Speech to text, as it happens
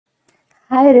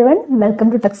Hi everyone, welcome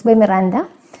to Text by Miranda.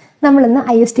 We will learn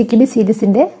ISTQB series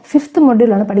in the 5th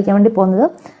module on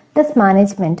test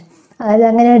management.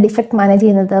 Defect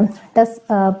management, test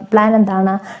plan,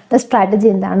 test strategy,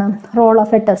 role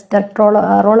of a tester,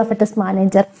 role of a test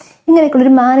manager. In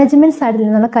management side, this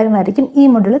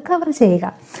module cover. If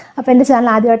you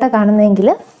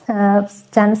channel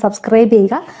channel subscribe,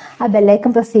 bell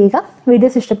icon press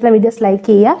videos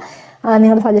like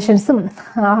നിങ്ങളുടെ സജഷൻസും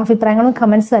അഭിപ്രായങ്ങളും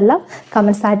കമന്റ്സും എല്ലാം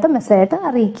comments ആയിട്ട് message ആയിട്ട്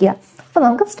അറിയിക്കുക. അപ്പോൾ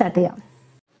നമുക്ക് start ചെയ്യാം.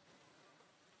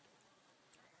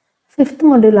 5th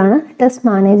മൊഡ്യൂളാണ് test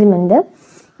management.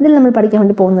 ഇതിൽ നമ്മൾ പഠിക്കാൻ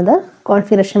വേണ്ടി പോകുന്നത്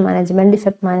configuration management,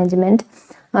 defect management,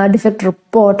 defect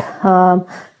report,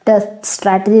 test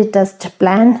strategy, test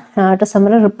plan, test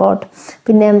summary report,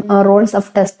 പിന്നെ Rolls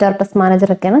of tester, test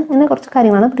manager ഒക്കെയാണ്. ഇങ്ങനെ കുറച്ച്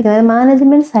കാര്യങ്ങളാണ് പഠിക്കുന്നത്.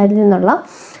 മാനേജ്മെന്റ് സൈഡിൽ നിന്നുള്ള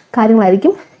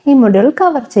കാര്യങ്ങളായിരിക്കും ഈ മൊഡ്യൂൾ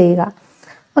കവർ ചെയ്യുക.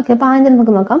 Okay, അപ്പോൾ ആദ്യം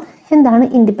നമുക്ക് നോക്കാം എന്താണ്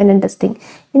independent testing.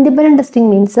 Independent testing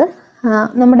means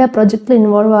നമ്മുടെ പ്രൊജക്റ്റിൽ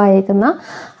ഇൻവോൾവ് ആയിരിക്കുന്ന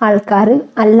ആൾക്കാർ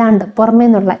അല്ലാണ്ട് പുറമേ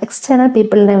നിന്നുള്ള എക്സ്റ്റേണൽ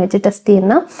പീപ്പിളിനെ വെച്ച് ടെസ്റ്റ്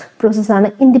ചെയ്യുന്ന പ്രോസസ്സാണ്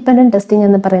ഇൻഡിപെൻഡൻറ്റ് ടെസ്റ്റിംഗ്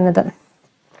എന്ന് പറയുന്നത്.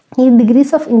 ഈ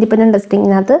ഡിഗ്രീസ് ഓഫ് ഇൻഡിപെൻഡൻറ്റ്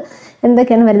ടെസ്റ്റിങ്ങിനകത്ത്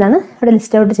എന്തൊക്കെയാണ് വരുന്നതാണ് ഇവിടെ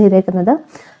ലിസ്റ്റ് ഔട്ട് ചെയ്തേക്കുന്നത്.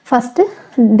 ഫസ്റ്റ്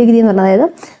ഡിഗ്രി എന്ന് പറഞ്ഞാൽ അതായത്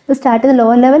സ്റ്റാർട്ട് ചെയ്ത് low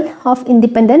level of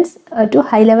independence to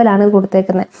high ലെവലാണ്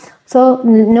കൊടുത്തേക്കുന്നത്. സോ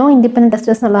നോ ഇൻഡിപെൻഡൻറ്റ്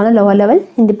ടെസ്റ്റേഴ്സ് എന്നുള്ളതാണ് ലോ ലെവൽ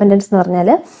ഇൻഡിപെൻഡൻസ് എന്ന് പറഞ്ഞാൽ.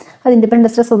 അത് ഇൻഡിപെൻഡൻറ്റ്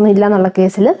ടെസ്റ്റേഴ്സ് ഒന്നും ഇല്ല എന്നുള്ള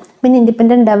കേസിൽ. പിന്നെ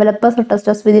independent developers or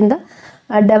testers within the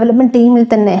development ടീമിൽ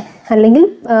തന്നെ അല്ലെങ്കിൽ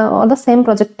ഓർ ദ സെയിം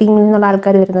പ്രൊജക്ട് ടീമിൽ നിന്നുള്ള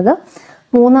ആൾക്കാർ വരുന്നത്.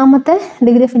 മൂന്നാമത്തെ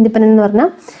ഡിഗ്രി ഓഫ് ഇൻഡിപെൻഡൻറ്റ് എന്ന് പറഞ്ഞാൽ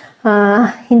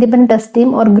independent test team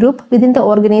or group within the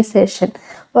organisation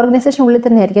ഉള്ളിൽ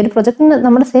തന്നെ ആയിരിക്കും. ഒരു പ്രൊജക്റ്റിന്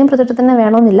നമ്മുടെ സെയിം പ്രൊജക്റ്റ് തന്നെ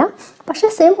വേണമെന്നില്ല, പക്ഷേ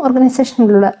same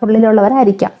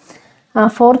ഉള്ളിലുള്ളവരായിരിക്കാം.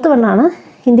 Fourth വണ്ണാണ്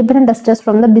independent testers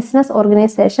from the business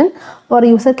organization or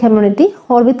user community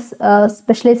or with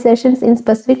specializations in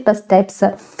specific test types.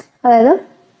 അതായത്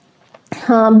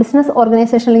ബിസിനസ്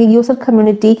ഓർഗനൈസേഷൻ അല്ലെങ്കിൽ യൂസർ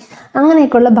കമ്മ്യൂണിറ്റി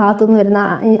അങ്ങനെയൊക്കെയുള്ള ഭാഗത്തു നിന്ന് വരുന്ന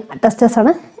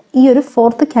ടെസ്റ്റേഴ്സാണ് ഈ ഒരു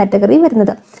ഫോർത്ത് കാറ്റഗറി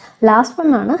വരുന്നത്. Last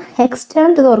വണ്ണാണ്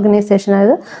external to the organisation,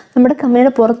 അതായത് നമ്മുടെ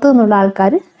കമ്പനിയുടെ പുറത്തു നിന്നുള്ള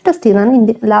ആൾക്കാർ ടെസ്റ്റ്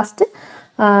ചെയ്യുന്നതാണ് ലാസ്റ്റ്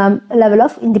ലെവൽ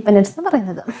ഓഫ് ഇൻഡിപെൻഡൻസ് എന്ന്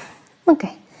പറയുന്നത്. ഓക്കെ,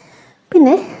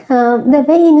 പിന്നെ the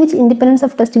way in which independence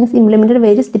of testing is implemented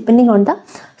various depending on the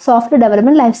software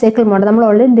development life cycle model. നമ്മൾ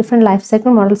already different life cycle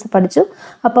models പഠിച്ചു.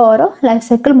 അപ്പോൾ ഓരോ ലൈഫ്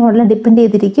സൈക്കിൾ മോഡലിനെ depend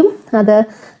ചെയ്തിരിക്കും അത്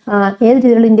ഏത്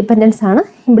രീതിയിലുള്ള ഇൻഡിപെൻഡൻസ് ആണ്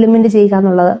ഇംപ്ലിമെൻറ്റ് ചെയ്യുക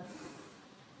എന്നുള്ളത്.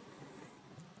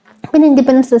 പിന്നെ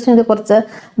ഇൻഡിപെൻഡൻസ് ടെസ്റ്റിൻ്റെ കുറച്ച്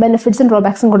ബെനിഫിറ്റ്സും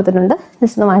ഡ്രോബാക്സും കൊടുത്തിട്ടുണ്ട്.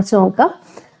 ജസ്റ്റ് ഒന്ന് വായിച്ചു നോക്കുക.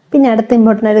 പിന്നെ അടുത്ത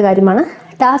ഇമ്പോർട്ടൻ്റ് ആയ കാര്യമാണ്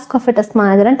task of A test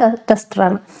manager and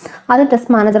ടെസ്റ്ററാണ്. ആദ്യം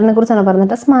ടെസ്റ്റ് മാനേജറിനെ കുറിച്ചാണ്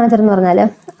പറയുന്നത്. ടെസ്റ്റ് മാനേജർ എന്ന് പറഞ്ഞാൽ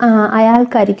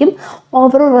അയാൾക്കായിരിക്കും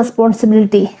ഓവറോൾ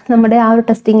റെസ്പോൺസിബിലിറ്റി, നമ്മുടെ ആ ഒരു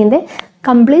ടെസ്റ്റിങ്ങിൻ്റെ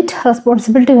കംപ്ലീറ്റ്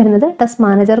റെസ്പോൺസിബിലിറ്റി വരുന്നത് ടെസ്റ്റ്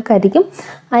മാനേജർക്കായിരിക്കും.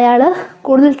 അയാൾ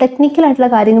കൂടുതൽ ടെക്നിക്കലായിട്ടുള്ള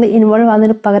കാര്യങ്ങൾ ഇൻവോൾവ്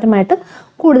ആകുന്നതിന് പകരമായിട്ട്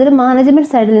കൂടുതൽ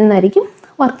മാനേജ്മെൻറ്റ് സൈഡിൽ നിന്നായിരിക്കും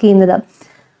വർക്ക് ചെയ്യുന്നത്.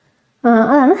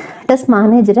 അതാണ് ടെസ്റ്റ്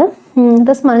മാനേജർ.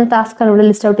 ടെസ്റ്റ് മാനേജർ ടാസ്ക്കാണ് ഇവിടെ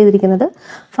ലിസ്റ്റ് ഔട്ട് ചെയ്തിരിക്കുന്നത്.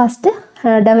 ഫസ്റ്റ്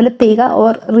ഡെവലപ്പ് ചെയ്യുക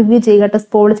ഓർ റിവ്യൂ ചെയ്യുക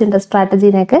ടെസ്റ്റ് പോളിസി, ടെസ്റ്റ്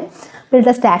സ്ട്രാറ്റജീനെയൊക്കെ. പിന്നെ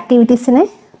ടെസ്റ്റ് ആക്ടിവിറ്റീസിനെ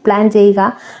പ്ലാൻ ചെയ്യുക,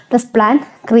 ടെസ്റ്റ് പ്ലാൻ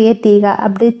ക്രിയേറ്റ് ചെയ്യുക,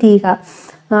 അപ്ഡേറ്റ് ചെയ്യുക.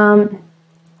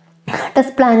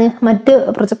 ടെസ്റ്റ് പ്ലാന് മറ്റ്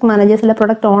പ്രൊജക്ട് മാനേജേഴ്സ് അല്ലെ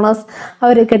പ്രൊഡക്റ്റ് ഓണേഴ്സ്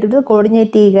അവരൊക്കെ ഇട്ടിട്ട്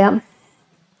കോർഡിനേറ്റ് ചെയ്യുക.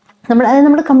 അതായത്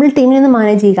നമ്മുടെ കംപ്ലീറ്റ് ടീമിൽ നിന്ന്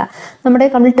മാനേജ് ചെയ്യുക, നമ്മുടെ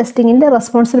കംപ്ലീറ്റ് ടെസ്റ്റിങ്ങിൻ്റെ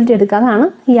റെസ്പോൺസിബിലിറ്റി എടുക്കുക. അതാണ്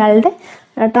ഇയാളുടെ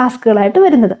ടാസ്കുകളായിട്ട്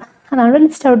വരുന്നത്. അതാണ്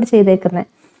ലിസ്റ്റ് ഔട്ട് ചെയ്തേക്കുന്നത്.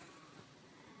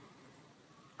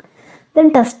 ദെൻ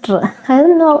ടെസ്റ്റർ,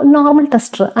 അതായത് നോർമൽ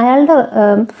ടെസ്റ്റർ, അയാളുടെ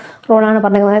റോളാണ്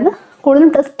പറഞ്ഞേക്കുന്നത്. അതായത് കൂടുതലും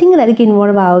ടെസ്റ്റിങ്ങിലായിരിക്കും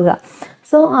ഇൻവോൾവ് ആവുക.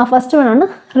 So first വണ്ണാണ്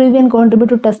review and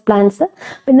contribute to test plans.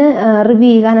 പിന്നെ റിവ്യൂ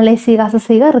ചെയ്യുക, അനലൈസ് ചെയ്യുക, അസസ്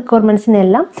ചെയ്യുക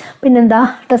റിക്വയർമെൻറ്റ്സിനെല്ലാം. പിന്നെന്താ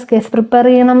ടെസ്റ്റ് കേസ് പ്രിപ്പയർ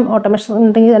ചെയ്യണം, ഓട്ടോമേഷൻ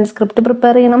ഉണ്ടെങ്കിൽ അതിൻ്റെ സ്ക്രിപ്റ്റ്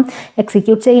പ്രിപ്പയർ ചെയ്യണം,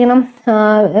 എക്സിക്യൂട്ട് ചെയ്യണം,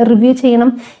 റിവ്യൂ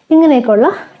ചെയ്യണം. ഇങ്ങനെയൊക്കെയുള്ള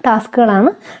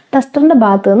ടാസ്കുകളാണ് ടെസ്റ്ററിൻ്റെ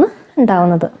ഭാഗത്തു നിന്ന്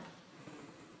ഉണ്ടാവുന്നത്.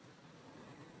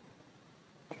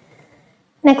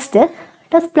 Next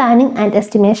test planning and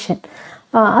estimation.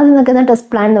 അത് നോക്കുന്ന ടെസ്റ്റ്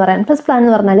പ്ലാൻ എന്ന് പറയാം. ടെസ്റ്റ് പ്ലാൻ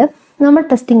എന്ന് പറഞ്ഞാൽ നമ്മൾ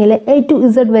ടെസ്റ്റിങ്ങിൽ A to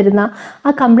Z വരുന്ന ആ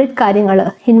കംപ്ലീറ്റ് കാര്യങ്ങൾ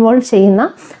ഇൻവോൾവ് ചെയ്യുന്ന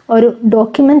ഒരു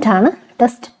ഡോക്യുമെൻ്റാണ്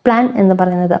ടെസ്റ്റ് പ്ലാൻ എന്ന്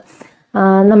പറയുന്നത്.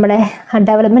 നമ്മുടെ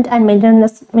development and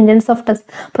maintenance of test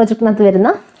പ്രൊജക്റ്റിനകത്ത്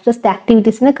വരുന്ന ടെസ്റ്റ്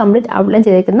ആക്ടിവിറ്റീസിനെ കംപ്ലീറ്റ് ഔട്ട്ലൈൻ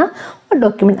ചെയ്തേക്കുന്ന ഒരു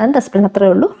ഡോക്യുമെൻ്റ് ആണ് ടെസ്റ്റ് പ്ലാൻ.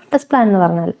 അത്രയേ ഉള്ളൂ ടെസ്റ്റ് പ്ലാൻ എന്ന്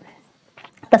പറഞ്ഞാൽ.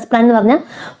 ടെസ്റ്റ് പ്ലാൻ എന്ന് പറഞ്ഞാൽ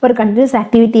ഒരു കണ്ടിന്യൂസ്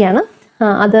ആക്ടിവിറ്റിയാണ്.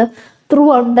 അത് through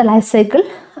out the life cycle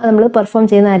നമ്മൾ പെർഫോം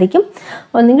ചെയ്യുന്നതായിരിക്കും.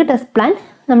 ഒന്നെങ്കിൽ ടെസ്റ്റ് പ്ലാൻ,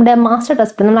 നമ്മുടെ മാസ്റ്റർ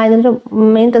ടെസ്റ്റ് പ്ലാൻ, നമ്മൾ അതിൻ്റെ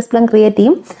മെയിൻ ടെസ്റ്റ് പ്ലാൻ ക്രിയേറ്റ്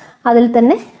ചെയ്യും. അതിൽ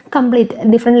തന്നെ complete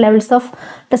different levels of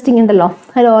testing ഉണ്ടല്ലോ,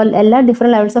 എല്ലാ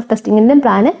ഡിഫറെൻറ്റ് ലെവൽസ് ഓഫ് ടെസ്റ്റിങ്ങിൻ്റെയും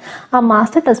പ്ലാന് ആ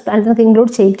മാസ്റ്റർ ടെസ്റ്റ് പ്ലാൻ നമുക്ക്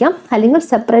ഇൻക്ലൂഡ് ചെയ്യിക്കാം. അല്ലെങ്കിൽ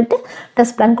സെപ്പറേറ്റ്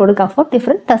ടെസ്റ്റ് പ്ലാൻ കൊടുക്കാം four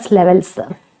different test levels.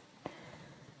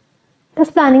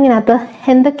 Test പ്ലാനിങ്ങിനകത്ത്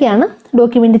എന്തൊക്കെയാണ്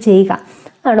ഡോക്യുമെൻ്റ് ചെയ്യുക,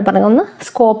 അവിടെ പറഞ്ഞ ഒന്ന്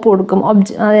സ്കോപ്പ് കൊടുക്കും,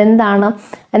 അതെന്താണ്,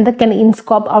 എന്തൊക്കെയാണ് ഇൻ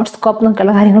സ്കോപ്പ് ഔട്ട് സ്കോപ്പ്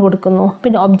എന്നൊക്കെയുള്ള കാര്യങ്ങൾ കൊടുക്കുന്നു.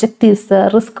 പിന്നെ objectives,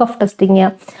 risk of testing,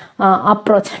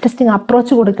 testing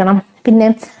approach കൊടുക്കണം. പിന്നെ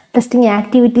ടെസ്റ്റിംഗ്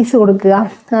ആക്ടിവിറ്റീസ് കൊടുക്കുക,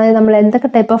 അതായത് നമ്മൾ എന്തൊക്കെ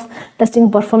ടൈപ്പ് ഓഫ് ടെസ്റ്റിംഗ്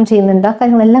പെർഫോം ചെയ്യുന്നുണ്ട് ആ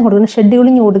കാര്യങ്ങളെല്ലാം കൊടുക്കണം.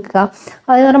 ഷെഡ്യൂളിങ് കൊടുക്കുക,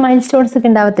 അതായത് വേറെ മൈൽ സ്റ്റോൺസ് ഒക്കെ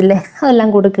ഉണ്ടാവത്തില്ലേ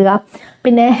അതെല്ലാം കൊടുക്കുക.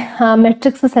 പിന്നെ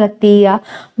മെട്രിക്സ് സെലക്ട് ചെയ്യുക,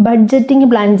 ബഡ്ജറ്റിംഗ്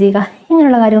പ്ലാൻ ചെയ്യുക,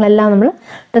 ഇങ്ങനെയുള്ള കാര്യങ്ങളെല്ലാം നമ്മൾ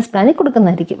ടെസ്റ്റ് പ്ലാനിൽ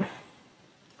കൊടുക്കുന്നതായിരിക്കും.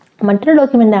 മറ്റൊരു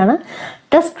ഡോക്യുമെൻ്റാണ്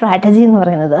ടെസ്റ്റ് സ്ട്രാറ്റജി എന്ന്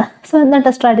പറയുന്നത്. സോ എന്താണ്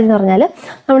ടെസ്റ്റ് സ്ട്രാറ്റജി എന്ന് പറഞ്ഞാൽ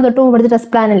നമ്മൾ തൊട്ട് മുമ്പ് പഠിച്ച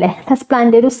ടെസ്റ്റ് പ്ലാൻ അല്ലേ, ടെസ്റ്റ്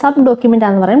പ്ലാനിൻ്റെ ഒരു സബ് ഡോക്യുമെൻ്റ്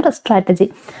ആണെന്ന് പറയും ടെസ്റ്റ് സ്ട്രാറ്റജി.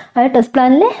 അതായത് ടെസ്റ്റ്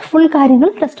പ്ലാനിലെ ഫുൾ കാര്യങ്ങൾ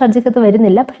ടെസ്റ്റ് സ്ട്രാറ്റജിക്കകത്ത്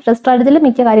വരുന്നില്ല, പക്ഷേ ടെസ്റ്റ് സ്ട്രാറ്റജിയിലെ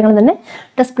മിക്ക കാര്യങ്ങളും തന്നെ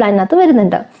ടെസ്റ്റ് പ്ലാനിനകത്ത്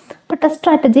വരുന്നുണ്ട്. അപ്പോൾ ടെസ്റ്റ്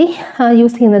സ്ട്രാറ്റജി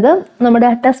യൂസ് ചെയ്യുന്നത്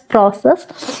നമ്മുടെ ടെസ്റ്റ് പ്രോസസ്സ്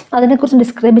അതിനെക്കുറിച്ച്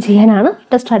ഡിസ്ക്രൈബ് ചെയ്യാനാണ്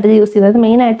ടെസ്റ്റ് സ്ട്രാറ്റജി യൂസ് ചെയ്യുന്നത്.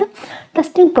 മെയിനായിട്ട്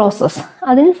ടെസ്റ്റിംഗ് പ്രോസസ്സ്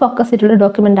അതിന് ഫോക്കസ് ചെയ്തിട്ടുള്ള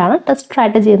ഡോക്യുമെൻ്റാണ് ടെസ്റ്റ്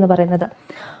സ്ട്രാറ്റജി എന്ന് പറയുന്നത്.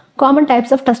 Common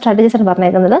types of test strategies ആണ്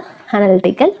പറഞ്ഞേക്കുന്നത്.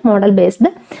 Analytical, model based,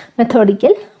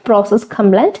 മെത്തോഡിക്കൽ, process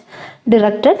complaint,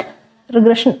 directed,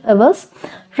 regression എവേഴ്സ്,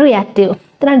 reactive.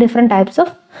 ഇത്രയാണ് different types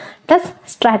of test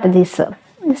strategies.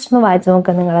 Just ഒന്ന് വായിച്ച്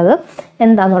നോക്കുക നിങ്ങളത്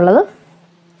എന്താണെന്നുള്ളത്.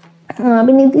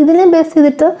 പിന്നെ ഇതിനെ ബേസ്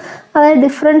ചെയ്തിട്ട് അതായത്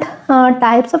ഡിഫറെൻറ്റ്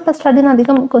ടൈപ്സ് ഓഫ് ടെസ്റ്റ് സ്ട്രാറ്റജിന്ന്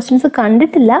അധികം ക്വസ്റ്റ്യൻസ്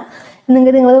കണ്ടിട്ടില്ല.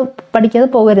 എന്നെങ്കിൽ നിങ്ങൾ പഠിക്കാതെ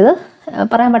പോകരുത്,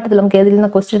 പറയാൻ പറ്റത്തില്ല നമുക്ക് ഏതിൽ നിന്ന്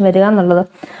ക്വസ്റ്റ്യൻ വരിക എന്നുള്ളത്.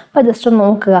 അപ്പോൾ ജസ്റ്റ് ഒന്ന്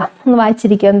നോക്കുക, ഒന്ന്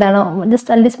വായിച്ചിരിക്കുക എന്താണ്,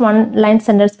 ജസ്റ്റ് അറ്റ്ലീസ്റ്റ് 1 ലൈൻ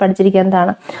സെൻറ്റൻസ് പഠിച്ചിരിക്കുക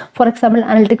എന്താണ്. ഫോർ എക്സാമ്പിൾ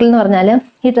അനലിറ്റിക്കൽ എന്ന് പറഞ്ഞാൽ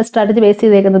ഈ ടെസ്റ്റ് സ്ട്രാറ്റജി ബേസ്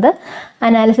ചെയ്തേക്കുന്നത്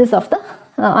അനാലിസിസ്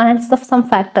ഓഫ് സം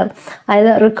ഫാക്ടർ,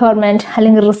 അതായത് റിക്വയർമെൻറ്റ്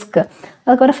അല്ലെങ്കിൽ റിസ്ക്,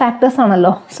 അതൊക്കെ ഓരോ ഫാക്ടേഴ്സ്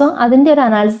ആണല്ലോ. സോ അതിൻ്റെ ഒരു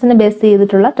അനാലിസിസിനെ ബേസ്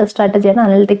ചെയ്തിട്ടുള്ള ടെസ്റ്റ് സ്ട്രാറ്റജിയാണ്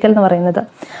അനലിറ്റിക്കൽ എന്ന് പറയുന്നത്.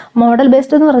 മോഡൽ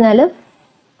ബേസ്ഡ് എന്ന് പറഞ്ഞാൽ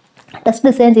ടെസ്റ്റ്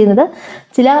ഡിസൈൻ ചെയ്യുന്നത്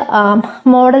ചില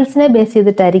മോഡൽസിനെ ബേസ്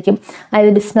ചെയ്തിട്ടായിരിക്കും,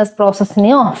 അതായത് ബിസിനസ്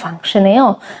പ്രോസസ്സിനെയോ ഫംഗ്ഷനെയോ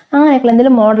അങ്ങനെയൊക്കെയുള്ള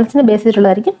എന്തെങ്കിലും മോഡൽസിനെ ബേസ്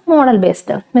ചെയ്തിട്ടുള്ളതായിരിക്കും മോഡൽ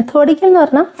ബേസ്ഡ്. മെത്തോഡിക്കൽ എന്ന്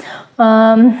പറഞ്ഞാൽ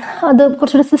അത്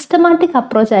കുറച്ചുകൂടി സിസ്റ്റമാറ്റിക്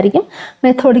അപ്രോച്ച് ആയിരിക്കും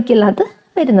മെത്തോഡിക്കലിനകത്ത്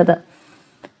വരുന്നത്.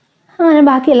 അങ്ങനെ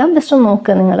ബാക്കിയെല്ലാം ജസ്റ്റ് ഒന്ന്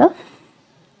നോക്കുക നിങ്ങൾ.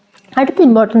 അടുത്ത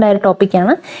ഇമ്പോർട്ടൻ്റ് ആയ ഒരു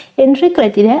ടോപ്പിക്കാണ് entry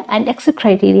criteria and exit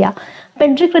criteria. അപ്പോൾ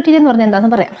എൻട്രി ക്രൈറ്റീരിയ എന്ന് പറഞ്ഞാൽ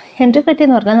എന്താണെന്ന് പറയാം. എൻട്രി ക്രൈറ്റീരിയ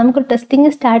എന്ന് പറഞ്ഞാൽ നമുക്കൊരു ടെസ്റ്റിംഗ്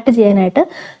സ്റ്റാർട്ട് ചെയ്യാനായിട്ട്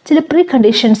ചില പ്രീ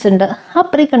കണ്ടീഷൻസ് ഉണ്ട്. ആ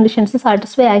പ്രീ കണ്ടീഷൻസ്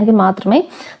സാറ്റിസ്ഫൈ ആയെങ്കിൽ മാത്രമേ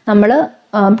നമ്മൾ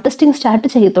ടെസ്റ്റിംഗ് സ്റ്റാർട്ട്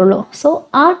ചെയ്യത്തുള്ളൂ. സോ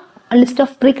ആ ലിസ്റ്റ്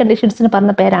ഓഫ് പ്രീ കണ്ടീഷൻസിന്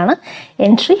പറഞ്ഞ പേരാണ്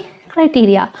എൻട്രി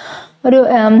ക്രൈറ്റീരിയ. ഒരു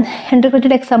എൻട്രി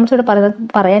ക്രൈറ്റീരിയ എക്സാമ്പിൾസ് ഇവിടെ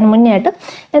പറയാൻ മുന്നേ ആയിട്ട്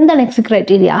എന്താണ് എക്സിറ്റ്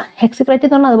ക്രൈറ്റീരിയ. എക്സിറ്റ് ക്രൈറ്റീരിയ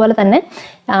എന്ന് പറഞ്ഞാൽ അതുപോലെ തന്നെ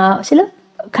ചില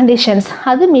കണ്ടീഷൻസ്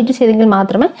അത് മീറ്റ് ചെയ്തെങ്കിൽ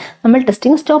മാത്രമേ നമ്മൾ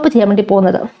ടെസ്റ്റിംഗ് സ്റ്റോപ്പ് ചെയ്യാൻ വേണ്ടി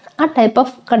പോകുന്നത്. ആ ടൈപ്പ്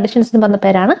ഓഫ് കണ്ടീഷൻസ് എന്ന് പറഞ്ഞ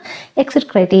പേരാണ് exit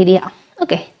criteria.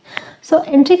 Okay, so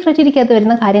entry ക്രൈറ്റീരിയക്കകത്ത്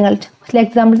വരുന്ന കാര്യങ്ങൾ ചില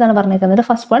എക്സാമ്പിൾസ് ആണ് പറഞ്ഞേക്കുന്നത്.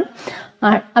 First one,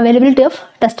 availability of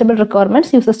testable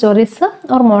requirements, user stories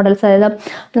or models. അതായത്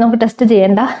നമുക്ക് ടെസ്റ്റ്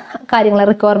ചെയ്യേണ്ട കാര്യങ്ങൾ,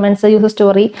 റിക്വയർമെൻറ്റ്സ്, യൂസർ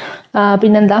സ്റ്റോറി,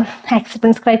 പിന്നെന്താ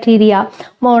ആക്സെപ്റ്റൻസ് ക്രൈറ്റീരിയ,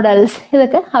 മോഡൽസ്,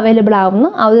 ഇതൊക്കെ അവൈലബിൾ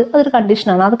ആവുന്നു. അതൊരു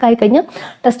കണ്ടീഷനാണ്. അതൊക്കെ ആയി കഴിഞ്ഞ്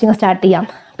ടെസ്റ്റിംഗ് സ്റ്റാർട്ട് ചെയ്യാം.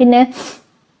 പിന്നെ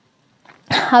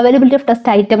അവൈലബിലിറ്റി ഓഫ് ടെസ്റ്റ്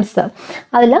ഐറ്റംസ്,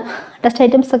 അതിൽ ടെസ്റ്റ്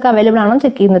ഐറ്റംസ് ഒക്കെ അവൈലബിൾ ആണോ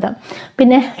ചെക്ക് ചെയ്യുന്നത്.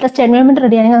 പിന്നെ ടെസ്റ്റ് എൻവയോൺമെൻറ്റ്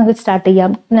റെഡി ആണെങ്കിൽ നമുക്ക് സ്റ്റാർട്ട്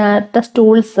ചെയ്യാം. ടെസ്റ്റ്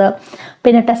ടൂൾസ്,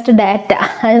 പിന്നെ ടെസ്റ്റ് ഡാറ്റ,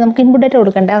 അതായത് നമുക്ക് ഇൻപുട്ട് ഡാറ്റ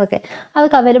കൊടുക്കണ്ടേ,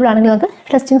 അതൊക്കെ അവൈലബിൾ ആണെങ്കിൽ നമുക്ക്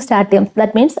ടെസ്റ്റിംഗ് സ്റ്റാർട്ട് ചെയ്യാം.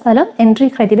 ദാറ്റ് മീൻസ് അതെല്ലാം എൻട്രി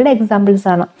ക്രൈറ്റീരിയയുടെ എക്സാമ്പിൾസ്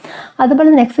ആണ്. അതുപോലെ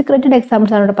തന്നെ എക്സിറ്റ് ക്രൈറ്റീരിയയുടെ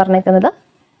എക്സാമ്പിൾസ് ആണ് ഇവിടെ പറഞ്ഞേക്കുന്നത്.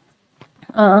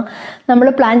 നമ്മൾ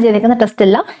പ്ലാൻ ചെയ്തേക്കുന്ന ടെസ്റ്റ്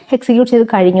എല്ലാം എക്സിക്യൂട്ട് ചെയ്ത്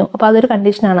കഴിഞ്ഞു, അപ്പോൾ അതൊരു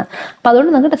കണ്ടീഷനാണ്. അപ്പോൾ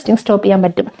അതുകൊണ്ട് നമുക്ക് ടെസ്റ്റിംഗ് സ്റ്റോപ്പ് ചെയ്യാൻ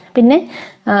പറ്റും. പിന്നെ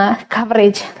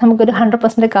കവറേജ്, നമുക്കൊരു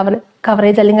 100%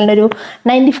 കവറേജ് അല്ലെങ്കിൽ ഒരു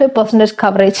 95%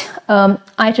 കവറേജ്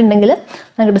ആയിട്ടുണ്ടെങ്കിൽ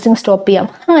നമുക്ക് ടെസ്റ്റിംഗ് സ്റ്റോപ്പ് ചെയ്യാം.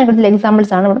 അങ്ങനെ കുറച്ച്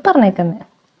എക്സാമ്പിൾസ് ആണ് ഇവിടെ പറഞ്ഞേക്കുന്നത്.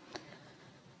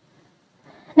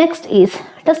 Next is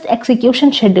test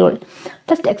execution schedule.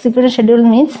 Test execution schedule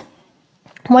means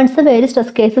once the various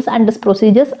test cases and test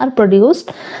procedures are produced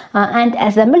and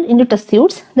assembled into test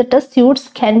suites, the test suites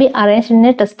can be arranged in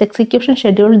a test execution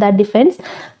schedule that defines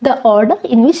the order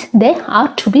in which they are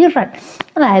to be run.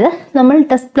 അതായത് നമ്മൾ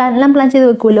test എല്ലാം plan ചെയ്ത്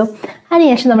വെക്കുമല്ലോ,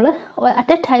 അതിനുശേഷം നമ്മൾ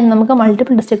at A time നമുക്ക്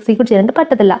multiple test execute ചെയ്യാനായിട്ട്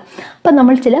പറ്റത്തില്ല. അപ്പം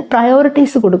നമ്മൾ ചില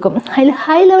പ്രയോറിറ്റീസ് കൊടുക്കും. അതിൽ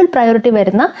ഹൈ ലെവൽ പ്രയോറിറ്റി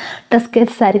വരുന്ന ടെസ്റ്റ്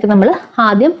കേസസ് ആയിരിക്കും നമ്മൾ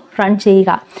ആദ്യം റൺ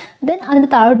ചെയ്യുക. ദെൻ അതിന്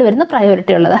താഴോട്ട് വരുന്ന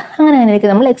പ്രയോറിറ്റി ഉള്ളത്,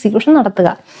 അങ്ങനെയായിരിക്കും നമ്മൾ എക്സിക്യൂഷൻ നടത്തുക.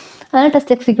 അതാണ്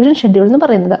ടെസ്റ്റ് എക്സിക്യൂഷൻ ഷെഡ്യൂൾ എന്ന്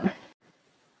പറയുന്നത്.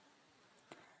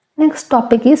 Next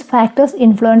topic is factors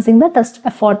influencing the test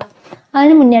effort.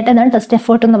 അതിന് മുന്നേറ്റം എന്താണ് ടെസ്റ്റ്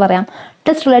എഫോർട്ട് എന്ന് പറയാം.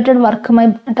 ടെസ്റ്റ് റിലേറ്റഡ് വർക്ക്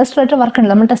ഉണ്ട്,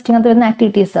 നമ്മൾ ടെസ്റ്റിംഗിനകത്ത് വരുന്ന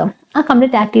ആക്ടിവിറ്റീസ്, ആ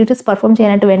കംപ്ലീറ്റ് ആക്ടിവിറ്റീസ് പെർഫോം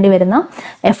ചെയ്യാനായിട്ട് വേണ്ടി വരുന്ന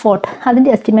എഫോർട്ട്,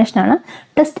 അതിൻ്റെ എസ്റ്റിമേഷനാണ്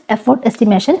ടെസ്റ്റ് എഫോർട്ട്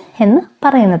എസ്റ്റിമേഷൻ എന്ന്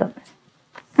പറയുന്നത്.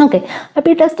 ഓക്കെ, അപ്പോൾ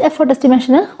ഈ ടെസ്റ്റ് എഫോർട്ട്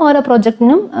എസ്റ്റിമേഷന് ഓരോ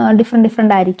പ്രോജക്റ്റിനും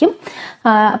ഡിഫറെൻ്റ് ആയിരിക്കും.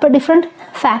 അപ്പോൾ ഡിഫറെൻറ്റ്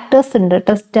ഫാക്ടേഴ്സ് ഉണ്ട്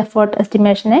ടെസ്റ്റ് എഫോർട്ട്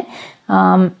എസ്റ്റിമേഷനെ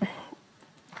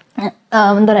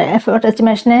എന്താ പറയുക, എഫോർട്ട്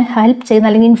എസ്റ്റിമേഷനെ ഹെൽപ്പ് ചെയ്യുന്ന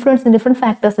അല്ലെങ്കിൽ ഇൻഫ്ലുവൻസ് ചെയ്യുന്ന ഡിഫറെൻറ്റ്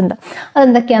ഫാക്ടേഴ്സ് ഉണ്ട്.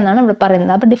 അതെന്തൊക്കെയാണെന്നാണ് ഇവിടെ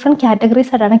പറയുന്നത്. അപ്പോൾ ഡിഫറെൻറ്റ് കാറ്റഗറീസ്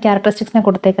ആയിട്ടാണ് ക്യാരക്ടറിസ്റ്റിക്സിനെ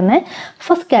കൊടുത്തേക്കുന്നത്.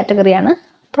 First കാറ്റഗറിയാണ്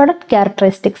product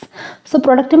characteristics. സോ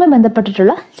പ്രൊഡക്റ്റുമായി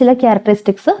ബന്ധപ്പെട്ടിട്ടുള്ള ചില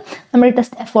ക്യാരക്ടറിസ്റ്റിക്സ് നമ്മുടെ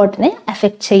ടെസ്റ്റ് എഫേർട്ടിനെ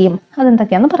അഫക്റ്റ് ചെയ്യും.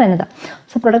 അതെന്തൊക്കെയാണെന്ന് പറയുന്നത്.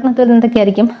 സോ പ്രൊഡക്റ്റിനകത്ത് വരുന്നത്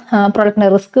എന്തൊക്കെയായിരിക്കും? പ്രൊഡക്റ്റിന്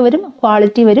റിസ്ക് വരും,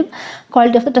 ക്വാളിറ്റി വരും,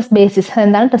 quality of the test basis,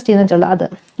 അതെന്താണ് ടെസ്റ്റ് ചെയ്യുന്നത്, അത്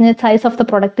സൈസ് ഓഫ് ദ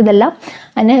പ്രൊഡക്റ്റ്, ഇതെല്ലാം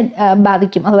അതിനെ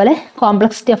ബാധിക്കും. അതുപോലെ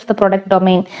complexity of the product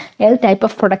domain, ഏത് ടൈപ്പ്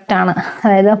ഓഫ് പ്രൊഡക്റ്റ് ആണ്,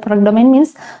 അതായത് പ്രൊഡക്റ്റ് ഡൊമൈൻ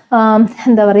മീൻസ്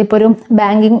എന്താ പറയുക, ഇപ്പോൾ ഒരു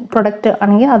ബാങ്കിങ് പ്രൊഡക്റ്റ്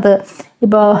ആണെങ്കിൽ അത്,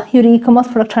 ഇപ്പോൾ ഒരു ഇ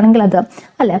കൊമേഴ്സ് പ്രൊഡക്റ്റ് ആണെങ്കിൽ അത്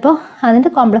അല്ലേ. അപ്പോൾ അതിൻ്റെ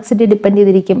കോംപ്ലക്സിറ്റി ഡിപ്പെൻഡ്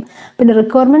ചെയ്തിരിക്കും. പിന്നെ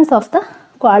requirements of the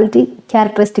quality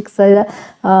characteristics,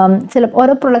 ചില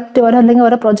ഓരോ പ്രൊഡക്റ്റ് അല്ലെങ്കിൽ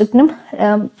ഓരോ പ്രോജക്റ്റിനും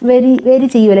വേരി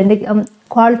ചെയ്യുമല്ലോ എൻ്റെ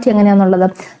ക്വാളിറ്റി എങ്ങനെയാണെന്നുള്ളത്.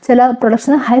 ചില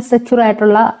പ്രൊഡക്ട്സിന് ഹൈ സെക്യൂർ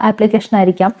ആയിട്ടുള്ള ആപ്ലിക്കേഷൻ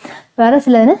ആയിരിക്കാം, വേറെ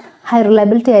ചിലതിന് ഹൈ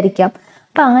റിലയബിലിറ്റി ആയിരിക്കാം.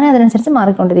 അപ്പോൾ അങ്ങനെ അതിനനുസരിച്ച്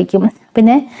മാറിക്കൊണ്ടിരിക്കും.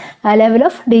 പിന്നെ level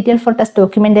of detail four test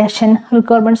documentation,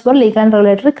 requirements four legal and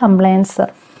regulatory compliance,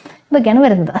 ഇതൊക്കെയാണ്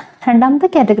വരുന്നത്. രണ്ടാമത്തെ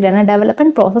കാറ്റഗറിയാണ്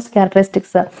ഡെവലപ്മെൻറ്റ് പ്രോസസ്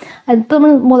ക്യാരക്ടറിസ്റ്റിക്സ്. അതിപ്പോൾ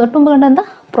നമ്മൾ തൊട്ട് മുമ്പ് കണ്ട എന്താ,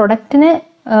 പ്രൊഡക്റ്റിനെ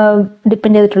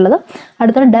ഡിപ്പെൻഡ് ചെയ്തിട്ടുള്ളത്.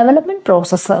 അടുത്തൊരു ഡെവലപ്മെൻറ്റ്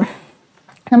പ്രോസസ്സ്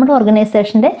നമ്മുടെ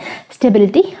ഓർഗനൈസേഷൻ്റെ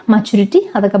സ്റ്റെബിലിറ്റി, മച്യൂരിറ്റി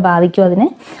അതൊക്കെ ബാധിക്കും അതിനെ.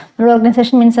 നമ്മുടെ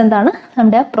ഓർഗനൈസേഷൻ മീൻസ് എന്താണ്,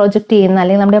 നമ്മുടെ പ്രോജക്റ്റ് ചെയ്യുന്ന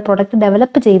അല്ലെങ്കിൽ നമ്മുടെ പ്രൊഡക്റ്റ്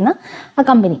ഡെവലപ്പ് ചെയ്യുന്ന ആ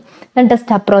കമ്പനി. ദെൻ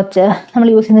ടെസ്റ്റ് അപ്രോച്ച്, നമ്മൾ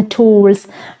യൂസ് ചെയ്യുന്ന tools,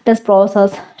 test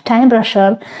process, time pressure,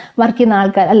 work ചെയ്യുന്ന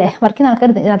ആൾക്കാർ അല്ലേ, വർക്ക് ചെയ്യുന്ന ആൾക്കാർ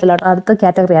ഇതിനകത്തുള്ള അടുത്ത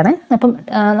കാറ്റഗറിയാണ്. അപ്പം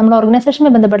നമ്മുടെ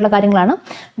ഓർഗനൈസേഷനുമായി ബന്ധപ്പെട്ടുള്ള കാര്യങ്ങളാണ്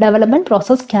ഡെവലപ്മെൻറ്റ്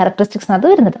പ്രോസസ് ക്യാരക്ടറിസ്റ്റിക്സിനകത്ത്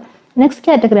വരുന്നത്. Next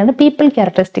കാറ്റഗറിയാണ് people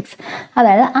characteristics.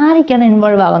 അതായത് ആരൊക്കെയാണ്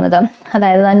ഇൻവോൾവ് ആകുന്നത്,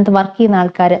 അതായത് അതിനകത്ത് വർക്ക് ചെയ്യുന്ന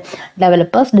ആൾക്കാർ,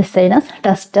 ഡെവലപ്പേഴ്സ്, ഡിസൈനേഴ്സ്,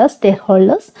 ടെസ്റ്റേഴ്സ്, സ്റ്റേക്ക്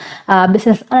ഹോൾഡേഴ്സ്,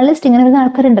 ബിസിനസ് അനലിസ്റ്റ്, ഇങ്ങനെ വരുന്ന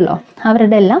ആൾക്കാരുണ്ടല്ലോ,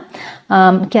 അവരുടെ എല്ലാം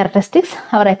ക്യാരക്ടറിസ്റ്റിക്സ്,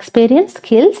 അവരുടെ എക്സ്പീരിയൻസ്,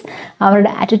 സ്കിൽസ്,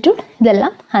 അവരുടെ ആറ്റിറ്റ്യൂഡ്,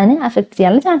 ഇതെല്ലാം അതിനെ അഫക്റ്റ്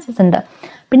ചെയ്യാനുള്ള ചാൻസസ് ഉണ്ട്.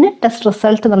 പിന്നെ ടെസ്റ്റ്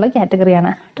റിസൾട്ട് എന്നുള്ള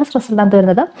കാറ്റഗറിയാണ്. ടെസ്റ്റ് റിസൾട്ടിനകത്ത്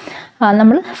വരുന്നത്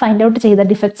നമ്മൾ ഫൈൻഡ് ഔട്ട് ചെയ്ത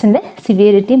ഡിഫക്ട്സിൻ്റെ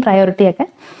സിവിയറിറ്റിയും പ്രയോറിറ്റിയൊക്കെ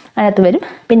അതിനകത്ത് വരും.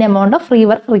 പിന്നെ amount of re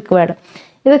work required,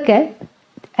 ഇതൊക്കെ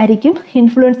ആയിരിക്കും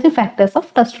influencing factors of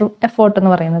test effort എന്ന്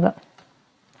പറയുന്നത്.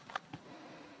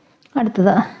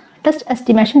 അടുത്തത് ടെസ്റ്റ്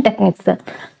എസ്റ്റിമേഷൻ ടെക്നിക്സ്.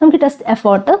 നമുക്ക് ടെസ്റ്റ്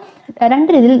എഫേർട്ട് രണ്ട്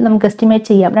രീതിയിൽ നമുക്ക് എസ്റ്റിമേറ്റ്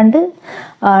ചെയ്യാം, രണ്ട്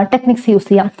ടെക്നിക്സ് യൂസ്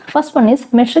ചെയ്യാം. First one is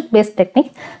metric based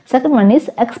technique, second one is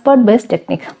expert based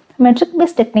technique. Metric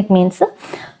based technique means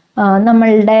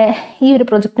നമ്മളുടെ ഈ ഒരു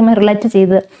പ്രൊജക്റ്റുമായി റിലേറ്റ്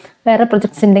ചെയ്ത് വേറെ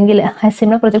പ്രൊജക്ട്സ് ഉണ്ടെങ്കിൽ,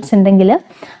 സിമിലർ പ്രൊജക്ട്സ് ഉണ്ടെങ്കിൽ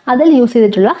അതിൽ യൂസ്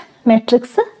ചെയ്തിട്ടുള്ള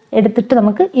മെട്രിക്സ് എടുത്തിട്ട്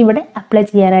നമുക്ക് ഇവിടെ അപ്ലൈ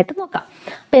ചെയ്യാനായിട്ട് നോക്കാം.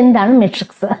 അപ്പോൾ എന്താണ്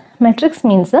മെട്രിക്സ്? മെട്രിക്സ്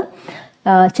മീൻസ്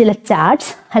ചില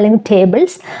ചാർട്ട്സ് അല്ലെങ്കിൽ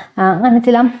ടേബിൾസ്, അങ്ങനെ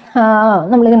ചില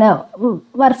നമ്മളിങ്ങനെ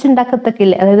വരച്ചുണ്ടാക്കത്തൊക്കെ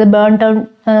ഇല്ലേ, അതായത്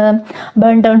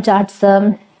ബേൺ ഡൗൺ ചാർട്ട്സ്,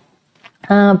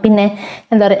 പിന്നെ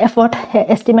എന്താ പറയുക എഫേർട്ട്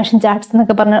എസ്റ്റിമേഷൻ ചാർട്ട്സ്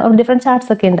എന്നൊക്കെ പറഞ്ഞ ഡിഫറെൻറ്റ് ചാർട്ട്സ്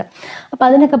ഒക്കെ ഉണ്ട്. അപ്പോൾ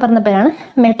അതിനൊക്കെ പറഞ്ഞ പേരാണ്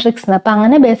മെട്രിക്സ്. അപ്പോൾ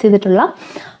അങ്ങനെ ബേസ് ചെയ്തിട്ടുള്ള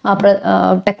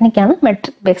ടെക്നിക്കാണ്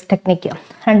മെട്രിക് ബേസ്ഡ് ടെക്നിക്ക്.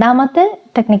 രണ്ടാമത്തെ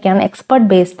ടെക്നിക്കാണ് എക്സ്പേർട്ട്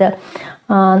ബേസ്ഡ്.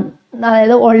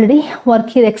 അതായത് ഓൾറെഡി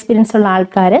വർക്ക് ചെയ്ത് എക്സ്പീരിയൻസ് ഉള്ള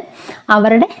ആൾക്കാർ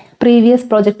അവരുടെ പ്രീവിയസ്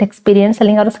പ്രോജക്റ്റ് എക്സ്പീരിയൻസ്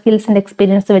അല്ലെങ്കിൽ അവരുടെ സ്കിൽസിൻ്റെ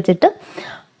എക്സ്പീരിയൻസ് വെച്ചിട്ട്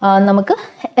നമുക്ക്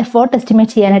എഫേർട്ട്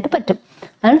എസ്റ്റിമേറ്റ് ചെയ്യാനായിട്ട് പറ്റും.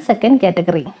 അതാണ് second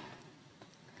category.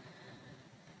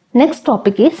 Next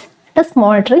topic is test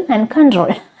monitoring and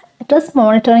control. Test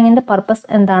മോണിറ്ററിങ്ങിൻ്റെ purpose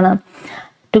എന്താണ്?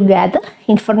 To gather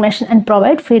information and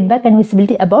provide feedback and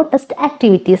visibility about test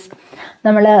activities.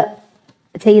 നമ്മൾ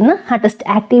ചെയ്യുന്ന ആ ടെസ്റ്റ്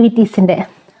ആക്ടിവിറ്റീസിൻ്റെ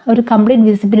ഒരു കംപ്ലീറ്റ്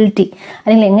വിസിബിലിറ്റി,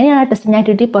 അല്ലെങ്കിൽ എങ്ങനെയാണ് ടെസ്റ്റിംഗ്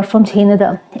ആക്ടിവിറ്റി പെർഫോം ചെയ്യുന്നത്,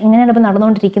 എങ്ങനെയാണ് ഇപ്പോൾ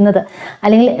നടന്നുകൊണ്ടിരിക്കുന്നത്,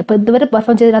 അല്ലെങ്കിൽ ഇപ്പോൾ ഇതുവരെ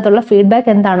പെർഫോം ചെയ്തതിനകത്തുള്ള ഫീഡ്ബാക്ക്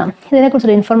എന്താണ്,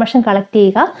 ഇതിനെക്കുറിച്ചൊരു ഇൻഫർമേഷൻ കളക്ട്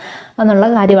ചെയ്യുക എന്നുള്ള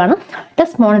കാര്യമാണ്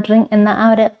ടെസ്റ്റ് മോണിറ്ററിങ് എന്ന ആ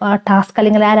ഒരു ടാസ്ക്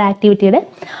അല്ലെങ്കിൽ ആ ഒരു ആക്ടിവിറ്റിയുടെ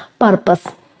പർപ്പസ്.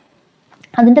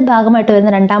 അതിൻ്റെ ഭാഗമായിട്ട്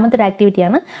വരുന്ന രണ്ടാമത്തെ ഒരു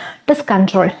ആക്ടിവിറ്റിയാണ് ടെസ്റ്റ്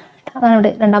കൺട്രോൾ. അതാണ് ഇവിടെ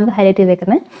രണ്ടാമത് ഹൈലൈറ്റ്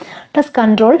ചെയ്തേക്കുന്നത്. ടെസ്റ്റ്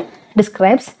കൺട്രോൾ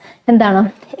ഡിസ്ക്രൈബ്സ് എന്താണ്,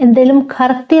 എന്തെങ്കിലും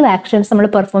കറക്റ്റീവ് ആക്ഷൻസ് നമ്മൾ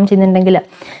പെർഫോം ചെയ്യുന്നുണ്ടെങ്കിൽ,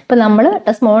 ഇപ്പോൾ നമ്മൾ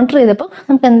ടെസ്റ്റ് മോണിറ്റർ ചെയ്തപ്പോൾ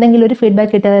നമുക്ക് എന്തെങ്കിലും ഒരു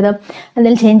ഫീഡ്ബാക്ക് കിട്ടി, അതായത്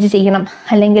എന്തെങ്കിലും ചേഞ്ച് ചെയ്യണം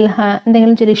അല്ലെങ്കിൽ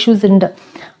എന്തെങ്കിലും ചില ഇഷ്യൂസ് ഉണ്ട്,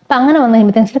 അപ്പോൾ അങ്ങനെ വന്നു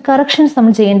കഴിയുമ്പോഴത്തേക്കും ചില കറക്ഷൻസ്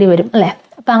നമ്മൾ ചെയ്യേണ്ടി വരും അല്ലേ.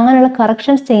 അപ്പോൾ അങ്ങനെയുള്ള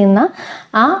കറക്ഷൻസ് ചെയ്യുന്ന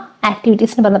ആ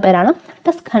ആക്ടിവിറ്റീസിന് പറഞ്ഞ പേരാണ്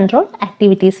ടെസ്റ്റ് കൺട്രോൾ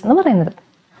ആക്ടിവിറ്റീസ് എന്ന് പറയുന്നത്.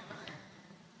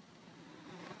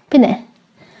 പിന്നെ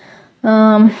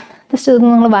ജസ്റ്റ് ഇത്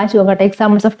നിങ്ങൾ വായിച്ചു നോക്കട്ടെ,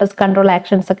 examples of test control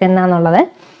actions ഒക്കെ എന്നാന്നുള്ളത്.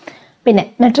 പിന്നെ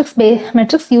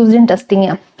മെട്രിക്സ് യൂസ്ഡ് ഇൻ ടെസ്റ്റിങ്.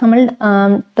 നമ്മൾ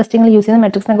ടെസ്റ്റിങ്ങിൽ യൂസ് ചെയ്യുന്ന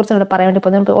മെട്രിക്സിനെ കുറിച്ച് ഇവിടെ പറയാൻ വേണ്ടി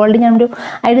പോകുന്നത്. ഓൾറെഡി ഞാനൊരു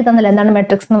ഐഡിയ തന്നില്ല എന്താണ്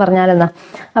മെട്രിക്സ് എന്ന് പറഞ്ഞാലെന്ന്.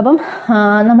 അപ്പം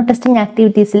നമ്മൾ ടെസ്റ്റിംഗ്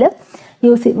ആക്ടിവിറ്റീസിൽ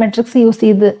മെട്രിക്സ്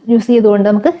യൂസ് ചെയ്തുകൊണ്ട്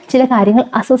നമുക്ക് ചില കാര്യങ്ങൾ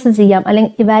അസസ് ചെയ്യാം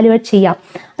അല്ലെങ്കിൽ ഇവാലുവേറ്റ് ചെയ്യാം.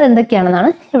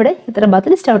 അതെന്തൊക്കെയാണെന്നാണ് ഇവിടെ ഇത്തരം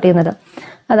ഭാഗത്ത് ലിസ്റ്റ് ഔട്ട് ചെയ്യുന്നത്.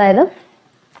 അതായത്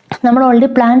നമ്മൾ ഓൾറെഡി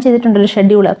പ്ലാൻ ചെയ്തിട്ടുണ്ടൊരു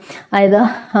ഷെഡ്യൂള്, അതായത്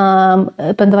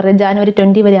ഇപ്പോൾ എന്താ പറയുക ജാനുവരി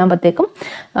 20 വരെ ആകുമ്പോഴത്തേക്കും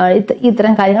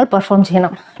ഇത്തരം കാര്യങ്ങൾ പെർഫോം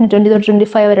ചെയ്യണം, 20 to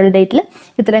 25 വരെയുള്ള ഡേറ്റിൽ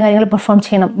ഇത്തരം കാര്യങ്ങൾ പെർഫോം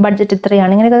ചെയ്യണം, ബഡ്ജറ്റ്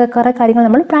ഇത്രയാണ്, ഇങ്ങനെയൊക്കെ കുറേ കാര്യങ്ങൾ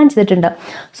നമ്മൾ പ്ലാൻ ചെയ്തിട്ടുണ്ട്.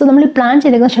 സോ നമ്മൾ ഈ പ്ലാൻ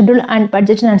ചെയ്തിരിക്കുന്ന ഷെഡ്യൂൾ ആൻഡ്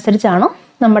ബഡ്ജറ്റിനനുസരിച്ചാണോ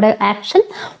നമ്മുടെ ആക്ഷൻ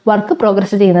വർക്ക്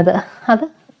പ്രോഗ്രസ് ചെയ്യുന്നത്, അത്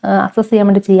അസസ് ചെയ്യാൻ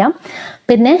വേണ്ടി ചെയ്യാം.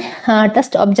 പിന്നെ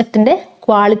ടെസ്റ്റ് ഒബ്ജക്റ്റിൻ്റെ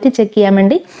ക്വാളിറ്റി ചെക്ക് ചെയ്യാൻ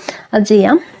വേണ്ടി അത്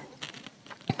ചെയ്യാം.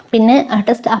 പിന്നെ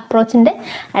ടെസ്റ്റ് അപ്രോച്ചിൻ്റെ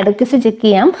അഡക്വസി ചെക്ക്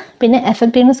ചെയ്യാം. പിന്നെ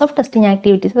എഫക്റ്റീവ്നെസ് ഓഫ് ടെസ്റ്റിംഗ്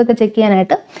ആക്ടിവിറ്റീസ് ഇതൊക്കെ ചെക്ക്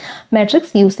ചെയ്യാനായിട്ട്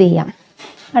മെട്രിക്സ് യൂസ് ചെയ്യാം.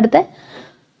 അടുത്ത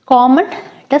കോമൺ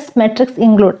ടെസ്റ്റ് മെട്രിക്സ്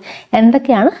ഇൻക്ലൂഡ്.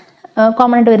 എന്തൊക്കെയാണ്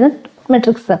കോമൺ ആയിട്ട് വരുന്ന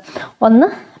മെട്രിക്സ്? ഒന്ന്,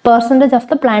 percentage of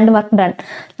the planned work done.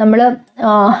 നമ്മൾ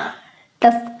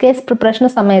ടെസ്റ്റ് കേസ് പ്രിപ്പറേഷൻ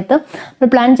സമയത്ത് നമ്മൾ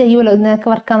പ്ലാൻ ചെയ്യുമല്ലോ ഇന്നൊക്കെ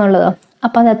വർക്കാന്നുള്ളത്.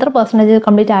 അപ്പോൾ അത് എത്ര പെർസെൻറ്റേജ്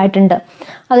കംപ്ലീറ്റ് ആയിട്ടുണ്ട്,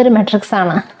 അതൊരു മെട്രിക്സ്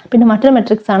ആണ്. പിന്നെ മറ്റൊരു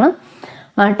മെട്രിക്സ് ആണ്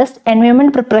ടെസ്റ്റ്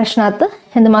എൻവയോൺമെൻറ്റ് പ്രിപ്പറേഷനകത്ത്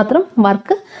എന്തുമാത്രം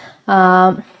വർക്ക്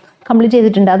കംപ്ലീറ്റ്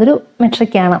ചെയ്തിട്ടുണ്ട്, അതൊരു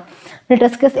മെട്രിക്കാണ്. പിന്നെ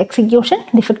test case execution,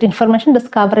 defect information,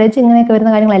 test coverage, ഇങ്ങനെയൊക്കെ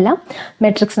വരുന്ന കാര്യങ്ങളെല്ലാം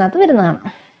മെട്രിക്സിനകത്ത് വരുന്നതാണ്.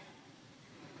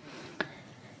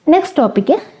 Next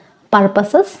topic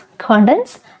purposes,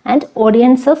 contents and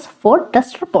audiences four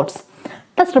test reports.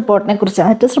 Test റിപ്പോർട്ടിനെ കുറിച്ച്.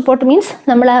 ടെസ്റ്റ് റിപ്പോർട്ട് മീൻസ്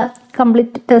നമ്മൾ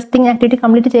കംപ്ലീറ്റ് ടെസ്റ്റിംഗ് ആക്ടിവിറ്റി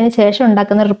കംപ്ലീറ്റ് ചെയ്തതിന് ശേഷം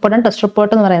ഉണ്ടാക്കുന്ന റിപ്പോർട്ടാണ് ടെസ്റ്റ്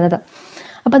റിപ്പോർട്ട് എന്ന് പറയുന്നത്.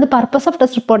 അപ്പോൾ അത് പർപ്പസ് ഓഫ്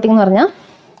ടെസ്റ്റ് റിപ്പോർട്ടിംഗ് എന്ന് പറഞ്ഞാൽ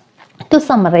to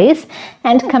summarize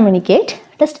and communicate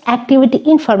test activity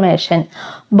information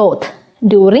both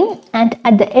during and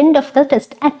at the end of the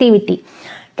test activity.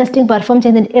 Testing perform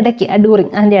ചെയ്യുന്നതിൻ്റെ ഇടയ്ക്ക്,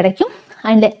 ഡ്യൂറിങ് അതിൻ്റെ ഇടയ്ക്കും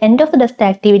അതിൻ്റെ എൻഡ് ഓഫ് ദ ടെസ്റ്റ്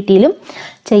ആക്ടിവിറ്റിയിലും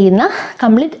ചെയ്യുന്ന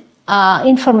കംപ്ലീറ്റ്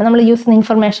നമ്മൾ യൂസ് ചെയ്യുന്ന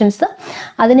ഇൻഫർമേഷൻസ്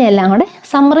അതിനെയെല്ലാം കൂടെ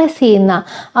സമ്മറൈസ് ചെയ്യുന്ന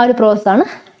ആ ഒരു പ്രോസസ്സാണ്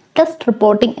ടെസ്റ്റ്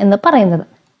റിപ്പോർട്ടിംഗ് എന്ന് പറയുന്നത്.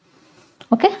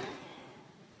 ഓക്കെ,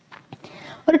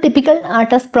 ഒരു ടിപ്പിക്കൽ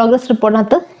ടെസ്റ്റ് പ്രോഗ്രസ്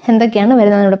റിപ്പോർട്ടിനകത്ത് എന്തൊക്കെയാണ്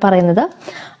വരുന്നതെന്ന് ഇവിടെ പറയുന്നത്.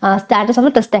 Status of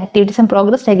test activities and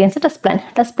progress against test plan.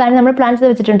 Test plan നമ്മൾ പ്ലാൻ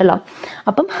ചെയ്ത് വെച്ചിട്ടുണ്ടല്ലോ,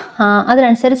 അപ്പം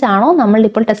അതിനനുസരിച്ചാണോ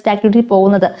നമ്മളിപ്പോൾ ടെസ്റ്റ് ആക്ടിവിറ്റി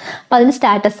പോകുന്നത്, അപ്പോൾ അതിന്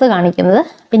സ്റ്റാറ്റസ് കാണിക്കുന്നത്.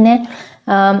 പിന്നെ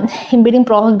ഇംപീഡിങ്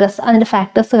പ്രോഗ്രസ്, അതിൻ്റെ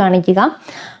ഫാക്ടേഴ്സ് കാണിക്കുക.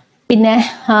 പിന്നെ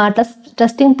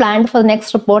testing plan for the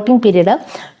next reporting period,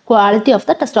 quality of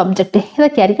the test object,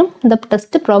 ഇതൊക്കെയായിരിക്കും the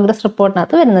test progress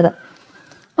റിപ്പോർട്ടിനകത്ത് വരുന്നത്.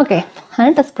 ഓക്കെ, ആണ്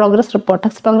test progress report.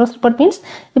 Test progress report means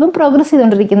ഇപ്പം പ്രോഗ്രസ്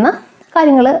ചെയ്തുകൊണ്ടിരിക്കുന്ന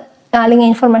കാര്യങ്ങൾ അല്ലെങ്കിൽ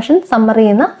ഇൻഫർമേഷൻ സമ്മറി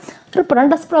ചെയ്യുന്ന റിപ്പോർട്ടാണ്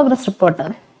test progress report.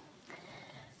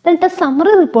 Test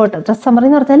summary report. Test summary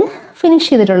എന്ന് പറഞ്ഞാൽ ഫിനിഷ്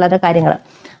ചെയ്തിട്ടുള്ള കാര്യങ്ങൾ,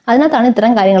 അതിനകത്താണ്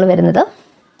ഇത്തരം കാര്യങ്ങൾ വരുന്നത്.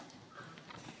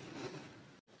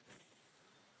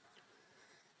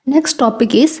 Next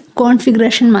topic is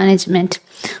configuration management.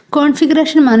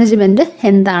 Configuration management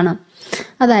എന്താണ്?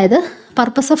 അതായത്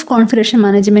പർപ്പസ് ഓഫ് കോൺഫിഗറേഷൻ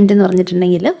മാനേജ്മെൻറ്റ് എന്ന്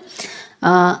പറഞ്ഞിട്ടുണ്ടെങ്കിൽ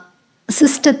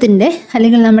സിസ്റ്റത്തിൻ്റെ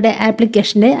അല്ലെങ്കിൽ നമ്മുടെ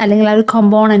ആപ്ലിക്കേഷൻ്റെ അല്ലെങ്കിൽ ആ ഒരു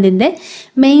കമ്പോണൻറ്റിൻ്റെ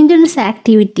മെയിൻ്റനൻസ്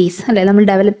ആക്ടിവിറ്റീസ്, അല്ലെ നമ്മൾ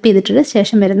ഡെവലപ്പ് ചെയ്തിട്ട്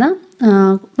ശേഷം വരുന്ന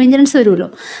മെയിൻ്റനൻസ് വരുമല്ലോ,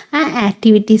 ആ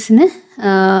ആക്ടിവിറ്റീസിന്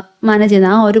മാനേജ് ചെയ്യുന്ന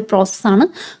ആ ഒരു പ്രോസസ്സാണ്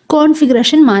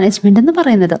കോൺഫിഗറേഷൻ മാനേജ്മെൻറ്റ് എന്ന്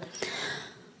പറയുന്നത്.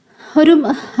 ഒരു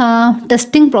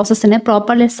ടെസ്റ്റിംഗ് പ്രോസസ്സിനെ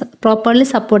പ്രോപ്പർലി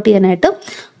സപ്പോർട്ട് ചെയ്യാനായിട്ട്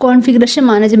കോൺഫിഗറേഷൻ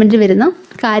മാനേജ്മെൻറ്റിൽ വരുന്ന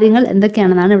കാര്യങ്ങൾ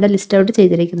എന്തൊക്കെയാണെന്നാണ് ഇവിടെ ലിസ്റ്റ് ഔട്ട്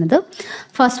ചെയ്തിരിക്കുന്നത്.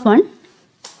 ഫസ്റ്റ് വൺ,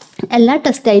 എല്ലാ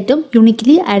ടെസ്റ്റ് ഐറ്റും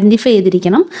യൂണിക്കലി ഐഡൻറ്റിഫൈ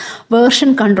ചെയ്തിരിക്കണം.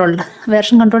 വേർഷൻ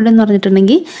കൺട്രോൾഡ് എന്ന്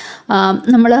പറഞ്ഞിട്ടുണ്ടെങ്കിൽ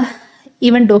നമ്മൾ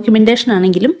ഈവൻ ഡോക്യുമെൻറ്റേഷൻ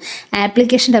ആണെങ്കിലും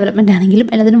ആപ്ലിക്കേഷൻ ഡെവലപ്മെൻറ്റ് ആണെങ്കിലും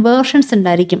എല്ലാത്തിനും വേർഷൻസ്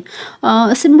ഉണ്ടായിരിക്കും.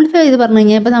 സിംപ്ലിഫൈ ചെയ്ത് പറഞ്ഞു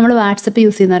കഴിഞ്ഞാൽ ഇപ്പോൾ നമ്മൾ വാട്സപ്പ്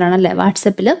യൂസ് ചെയ്യുന്നവരാണല്ലേ,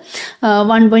 വാട്സപ്പിൽ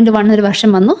 1.1 ഒരു വെർഷൻ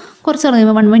വന്നു, കുറച്ച്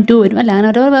കഴിയുമ്പോൾ 1.2 വരും, അല്ല അങ്ങനെ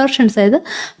ഓരോ വേർഷൻസ്. അതായത്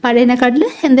പഴയതിനെക്കാട്ടിൽ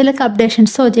എന്തെങ്കിലുമൊക്കെ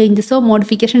അപ്ഡേഷൻസോ ചേഞ്ചസോ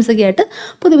മോഡിഫിക്കേഷൻസോ ഒക്കെ ആയിട്ട്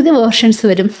പുതിയ പുതിയ വേർഷൻസ്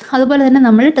വരും. അതുപോലെ തന്നെ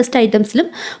നമ്മൾ ടെസ്റ്റ് ഐറ്റംസിലും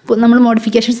നമ്മൾ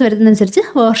modifications വരുന്നതനുസരിച്ച്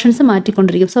versions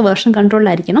മാറ്റിക്കൊണ്ടിരിക്കും. So version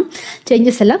കൺട്രോളിലായിരിക്കണം,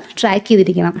 changes എല്ലാം ട്രാക്ക്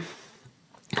ചെയ്തിരിക്കണം.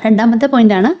 രണ്ടാമത്തെ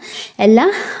പോയിൻ്റാണ് എല്ലാ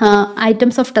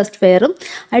ഐറ്റംസ് ഓഫ് ടെസ്റ്റ് വെയറും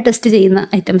ആ ടെസ്റ്റ് ചെയ്യുന്ന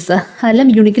ഐറ്റംസ് അതെല്ലാം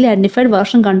uniquely identified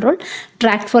version control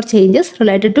track four changes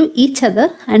related to each other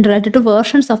and related to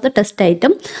versions of the test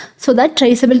item so that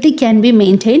traceability can be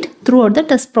maintained through out the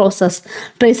test process.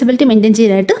 Traceability maintain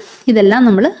ചെയ്യാനായിട്ട് ഇതെല്ലാം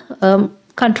നമ്മൾ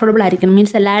controllable ആയിരിക്കണം,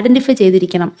 means എല്ലാം identify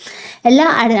ചെയ്തിരിക്കണം.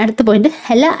 അടുത്ത point,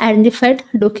 എല്ലാ identified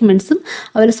ഡോക്യുമെൻറ്റ്സും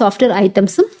അതുപോലെ software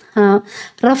ഐറ്റംസും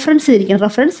റെഫറൻസ് ചെയ്തിരിക്കണം.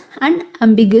 Reference and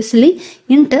അംബിഗ്വസ്ലി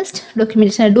in test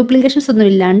documentation, duplications ഒന്നും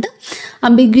ഇല്ലാണ്ട്,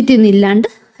 അംബിഗ്വിറ്റി ഒന്നും ഇല്ലാണ്ട്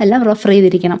എല്ലാം റെഫർ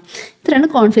ചെയ്തിരിക്കണം. ഇത്രയാണ്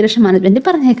കോൺഫിഗറേഷൻ മാനേജ്മെൻറ്റ്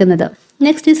പറഞ്ഞേക്കുന്നത്.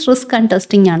 Next is risk and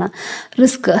testing ആണ്.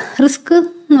 റിസ്ക്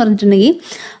എന്ന് പറഞ്ഞിട്ടുണ്ടെങ്കിൽ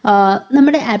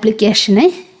നമ്മുടെ ആപ്ലിക്കേഷനെ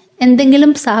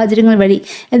എന്തെങ്കിലും സാഹചര്യങ്ങൾ വഴി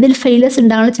എന്തെങ്കിലും ഫെയിലേഴ്സ്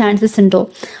ഉണ്ടാകാനുള്ള ചാൻസസ്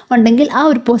ഉണ്ടെങ്കിൽ ആ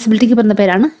ഒരു പോസിബിലിറ്റിക്ക് പറഞ്ഞ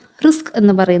പേരാണ് റിസ്ക്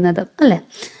എന്ന് പറയുന്നത്, അല്ലേ.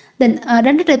 ദെൻ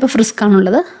 2 ടൈപ്പ് ഓഫ് റിസ്ക്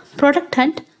ആണുള്ളത്,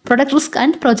 product risk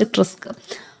and project risk.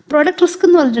 Product risk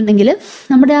എന്ന് പറഞ്ഞിട്ടുണ്ടെങ്കിൽ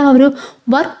നമ്മുടെ ആ ഒരു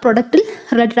വർക്ക് പ്രൊഡക്റ്റിൽ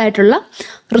റിലേറ്റഡ് ആയിട്ടുള്ള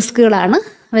റിസ്കുകളാണ്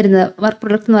വരുന്നത്. വർക്ക്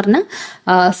പ്രൊഡക്റ്റ് എന്ന് പറഞ്ഞാൽ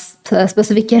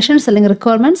സ്പെസിഫിക്കേഷൻസ് അല്ലെങ്കിൽ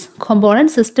റിക്വയർമെൻറ്റ്സ്,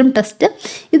 കോമ്പോണൻറ്റ്, സിസ്റ്റം, ടെസ്റ്റ്,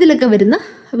 ഇതിലൊക്കെ വരുന്ന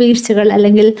വീഴ്ചകൾ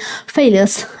അല്ലെങ്കിൽ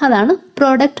ഫെയിലേഴ്സ്, അതാണ്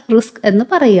പ്രോഡക്റ്റ് റിസ്ക് എന്ന്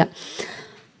പറയുക.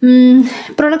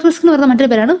 പ്രൊഡക്റ്റ് റിസ്ക് എന്ന് പറയുന്ന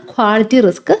മറ്റൊരു പേരാണ് quality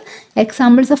risk.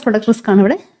 Examples of product risk ആണ്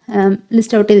ഇവിടെ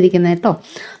ലിസ്റ്റ് ഔട്ട് ചെയ്തിരിക്കുന്നത് കേട്ടോ,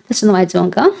 ജസ്റ്റ് ഒന്ന് വായിച്ചു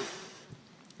നോക്കാം.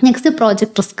 Next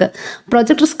project risk.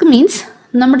 Project risk means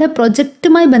നമ്മുടെ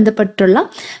പ്രൊജക്റ്റുമായി ബന്ധപ്പെട്ടുള്ള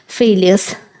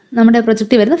ഫെയിലിയേഴ്സ്, നമ്മുടെ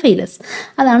പ്രൊജക്റ്റിൽ വരുന്ന ഫെയിലേഴ്സ്.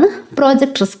 അതാണ്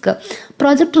പ്രോജക്റ്റ് റിസ്ക്.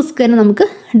 പ്രോജക്റ്റ് റിസ്ക് തന്നെ നമുക്ക്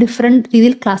ഡിഫറെൻറ്റ്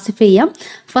രീതിയിൽ ക്ലാസിഫൈ ചെയ്യാം.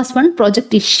 First one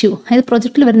project issue. അതായത്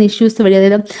പ്രൊജക്റ്റിൽ വരുന്ന ഇഷ്യൂസ് വഴി,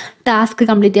 അതായത് ടാസ്ക്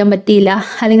കംപ്ലീറ്റ് ചെയ്യാൻ പറ്റിയില്ല,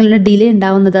 അല്ലെങ്കിൽ ഡിലേ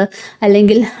ഉണ്ടാവുന്നത്,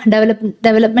 അല്ലെങ്കിൽ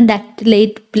ഡെവലപ്മെൻറ്റ് ആക്ട്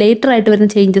ലേറ്ററായിട്ട് വരുന്ന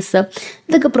ചേഞ്ചസ്,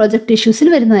 ഇതൊക്കെ പ്രോജക്റ്റ് ഇഷ്യൂസിൽ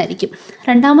വരുന്നതായിരിക്കും.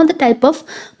 രണ്ടാമത്തെ ടൈപ്പ് ഓഫ്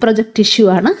പ്രൊജക്റ്റ് ഇഷ്യൂ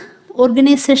ആണ്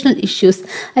ഓർഗനൈസേഷണൽ ഇഷ്യൂസ്.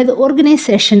 അതായത്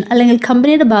ഓർഗനൈസേഷൻ അല്ലെങ്കിൽ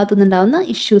കമ്പനിയുടെ ഭാഗത്തു നിന്നുണ്ടാകുന്ന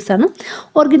ഇഷ്യൂസാണ്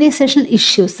ഓർഗനൈസേഷണൽ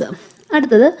ഇഷ്യൂസ്.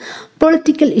 അടുത്തത്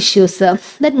political issues.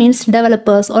 That means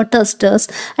developers or testers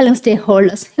അല്ലെങ്കിൽ സ്റ്റേക്ക്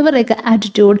ഹോൾഡേഴ്സ് ഇവരുടെയൊക്കെ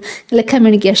ആറ്റിറ്റ്യൂഡ് അല്ലെങ്കിൽ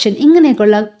കമ്മ്യൂണിക്കേഷൻ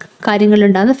ഇങ്ങനെയൊക്കെയുള്ള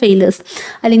കാര്യങ്ങളിലുണ്ടാകുന്ന ഫെയിലേഴ്സ്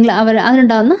അല്ലെങ്കിൽ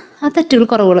അതിലുണ്ടാകുന്ന ആ തെറ്റുകൾ,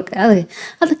 കുറവുകളൊക്കെ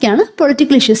അതൊക്കെയാണ്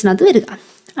പൊളിറ്റിക്കൽ ഇഷ്യൂസിനകത്ത് വരിക.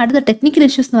 അടുത്ത ടെക്നിക്കൽ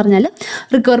ഇഷ്യൂസ് എന്ന് പറഞ്ഞാൽ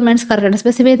റിക്വയർമെൻറ്റ്സ് കറക്റ്റായിട്ട്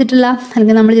സ്പെസിഫൈ ചെയ്തിട്ടില്ല,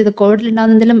 അല്ലെങ്കിൽ നമ്മൾ ചെയ്ത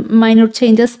കോഡിലുണ്ടാകുന്ന എന്തെങ്കിലും മൈന്യൂട്ട്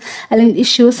ചേഞ്ചസ് അല്ലെങ്കിൽ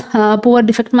ഇഷ്യൂസ്, പുവർ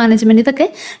ഡിഫക്റ്റ് മാനേജ്മെൻറ്റ്, ഇതൊക്കെ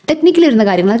ടെക്നിക്കലി വരുന്ന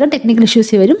കാര്യങ്ങൾ, അതൊക്കെ ടെക്നിക്കൽ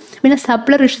ഇഷ്യൂസ് വരും. പിന്നെ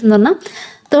സപ്ലയർ ഇഷ്യൂസ് എന്ന് പറഞ്ഞാൽ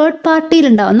തേർഡ്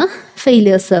പാർട്ടിയിലുണ്ടാകുന്ന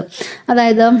ഫെയിലിയേഴ്സ്,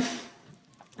 അതായത്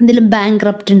എന്തെങ്കിലും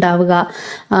ബാങ്ക്രപ്റ്റ് ഉണ്ടാവുക,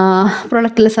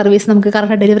 പ്രൊഡക്റ്റിലെ സർവീസ് നമുക്ക്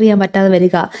കറക്റ്റ് ഡെലിവറി ചെയ്യാൻ പറ്റാതെ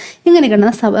വരിക, ഇങ്ങനെയൊക്കെ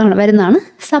വരുന്നതാണ്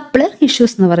സപ്ലയർ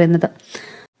ഇഷ്യൂസ് എന്ന് പറയുന്നത്.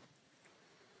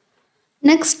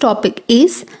 Next topic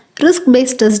is risk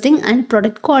based testing and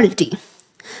product quality.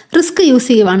 Risk use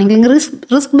ചെയ്യുവാണെങ്കിൽ,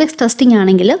 റിസ്ക് ബേസ്ഡ് ടെസ്റ്റിംഗ്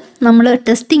ആണെങ്കിൽ നമ്മൾ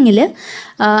ടെസ്റ്റിങ്ങിൽ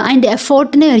അതിൻ്റെ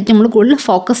എഫേർട്ടിനെ ആയിരിക്കും നമ്മൾ കൂടുതൽ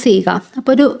ഫോക്കസ് ചെയ്യുക.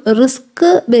 അപ്പോൾ ഒരു റിസ്ക്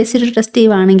ബേസ്ഡ് ടെസ്റ്റ്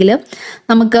ചെയ്യുവാണെങ്കിൽ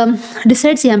നമുക്ക്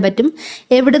ഡിസൈഡ് ചെയ്യാൻ പറ്റും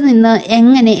എവിടെ നിന്ന്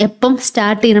എങ്ങനെ എപ്പം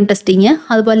സ്റ്റാർട്ട് ചെയ്യണം ടെസ്റ്റിങ്,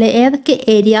 അതുപോലെ ഏതൊക്കെ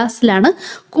ഏരിയാസിലാണ്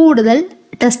കൂടുതൽ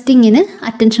ടെസ്റ്റിങ്ങിന്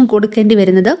അറ്റൻഷൻ കൊടുക്കേണ്ടി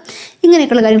വരുന്നത്,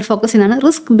 ഇങ്ങനെയൊക്കെയുള്ള കാര്യങ്ങൾ ഫോക്കസ് ചെയ്യുന്നതാണ്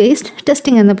റിസ്ക് ബേസ്ഡ്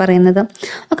ടെസ്റ്റിംഗ് എന്ന് പറയുന്നത്.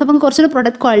 ഓക്കെ, അപ്പം കുറച്ചുകൂടി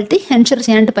പ്രൊഡക്റ്റ് ക്വാളിറ്റി എൻഷുർ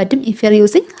ചെയ്യാനായിട്ട് പറ്റും if you are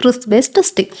using risk based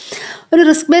testing. ഒരു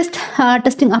റിസ്ക് ബേസ്ഡ്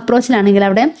ടെസ്റ്റിംഗ് അപ്രോച്ചിലാണെങ്കിൽ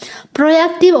അവിടെ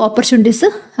പ്രൊയാക്റ്റീവ് ഓപ്പർച്യൂണിറ്റീസ്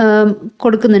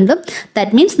കൊടുക്കുന്നുണ്ട്.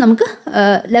 ദാറ്റ് മീൻസ് നമുക്ക്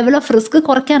ലെവൽ ഓഫ് റിസ്ക്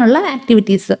കുറയ്ക്കാനുള്ള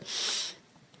ആക്ടിവിറ്റീസ്.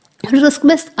 ഒരു risk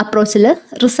based അപ്രോച്ചിൽ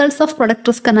results of product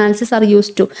risk analysis R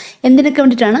use to. എന്തിനൊക്കെ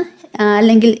വേണ്ടിയിട്ടാണ്,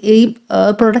 അല്ലെങ്കിൽ ഈ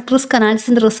പ്രൊഡക്റ്റ് റിസ്ക്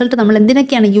അനാലിസിൻ്റെ റിസൾട്ട് നമ്മൾ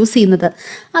എന്തിനൊക്കെയാണ് യൂസ് ചെയ്യുന്നത്,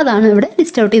 അതാണ് ഇവിടെ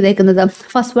ലിസ്റ്റ് ഔട്ട് ചെയ്തേക്കുന്നത്.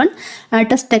 ഫസ്റ്റ് വൺ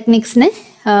ടെസ്റ്റ് ടെക്നിക്സിനെ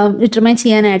ഡിറ്റർമൈൻ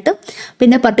ചെയ്യാനായിട്ട്,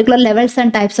 പിന്നെ particular levels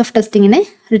and types of ടെസ്റ്റിങ്ങിനെ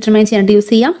determine ചെയ്യാനായിട്ട് യൂസ്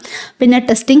ചെയ്യാം. പിന്നെ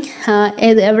ടെസ്റ്റിംഗ്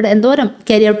എവിടെ എന്തോരം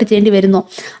ക്യാരി ഔട്ട് ചെയ്യേണ്ടി വരുന്നോ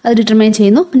അത് ഡിറ്റർമൈൻ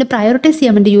ചെയ്യുന്നു. പിന്നെ പ്രയോറിറ്റൈസ്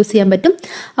ചെയ്യാൻ വേണ്ടി യൂസ് ചെയ്യാൻ പറ്റും.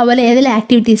 അതുപോലെ ഏതെങ്കിലും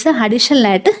ആക്ടിവിറ്റീസ്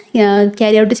അഡീഷണലായിട്ട്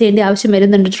ക്യാരി ഔട്ട് ചെയ്യേണ്ട ആവശ്യം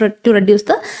വരുന്നുണ്ട് to reduce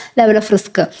the level of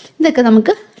risk. ഇതൊക്കെ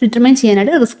നമുക്ക് ഡിറ്റർമൈൻ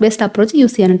ചെയ്യാനായിട്ട് റിസ്ക് ബേസ്ഡ് അപ്രോച്ച്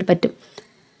യൂസ് ചെയ്യാനായിട്ട് പറ്റും.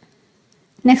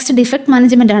 നെക്സ്റ്റ് ഡിഫക്റ്റ്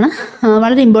മാനേജ്മെൻ്റ് ആണ്.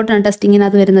 വളരെ ഇമ്പോർട്ടൻ്റ് ആണ്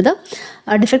ടെസ്റ്റിങ്ങിനകത്ത് വരുന്നത്.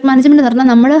 ഡിഫക്റ്റ് മാനേജ്മെൻറ്റ് എന്ന് പറഞ്ഞാൽ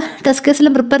നമ്മൾ ടെസ്റ്റ്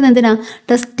കേസിലും പ്രിപ്പയർ ചെയ്യുന്നത് എന്തിനാണ്,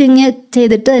 ടെസ്റ്റിങ്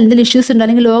ചെയ്തിട്ട് എന്തെങ്കിലും ഇഷ്യൂസ് ഉണ്ടോ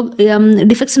അല്ലെങ്കിൽ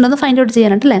ഡിഫക്ട്സ് ഉണ്ടോ എന്ന് ഫൈൻഡ് ഔട്ട്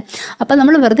ചെയ്യാനായിട്ടല്ലേ. അപ്പോൾ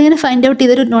നമ്മൾ വെറുതെ ഇങ്ങനെ ഫൈൻഡ് ഔട്ട്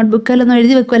ചെയ്തൊരു നോട്ട് ബുക്കിലൊന്നും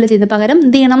എഴുതി വെക്കുകയല്ല ചെയ്യുന്നത്. പകരം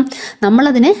എന്ത് ചെയ്യണം,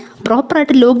 നമ്മളതിനെ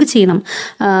പ്രോപ്പറായിട്ട് ലോഗ് ചെയ്യണം.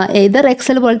 ഏതർ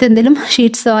എക്സൽ പോലത്തെ എന്തെങ്കിലും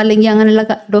ഷീറ്റ്സോ അല്ലെങ്കിൽ അങ്ങനെയുള്ള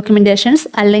ഡോക്യുമെൻറ്റേഷൻസ്,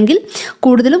 അല്ലെങ്കിൽ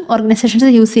കൂടുതലും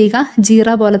ഓർഗനൈസേഷൻസ് യൂസ് ചെയ്യുക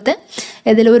ജീറ പോലത്തെ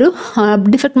ഏതെങ്കിലും ഒരു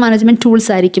ഡിഫക്റ്റ് മാനേജ്മെൻറ്റ് ടൂൾസ്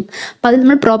ആയിരിക്കും. അപ്പോൾ അതിൽ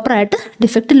നമ്മൾ പ്രോപ്പറായിട്ട്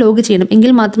ഡിഫക്റ്റ് ലോഗ് ചെയ്യണം.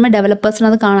 എങ്കിൽ മാത്രമേ ഡെവലപ്പേഴ്സിന്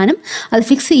അത് കാണാനും അത്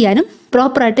ഫിക്സ് ചെയ്യാനും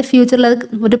പ്രോപ്പറായിട്ട് ഫ്യൂച്ചറിൽ അത്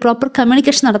ഒരു പ്രോപ്പർ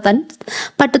കമ്മ്യൂണിക്കേഷൻ നടത്താൻ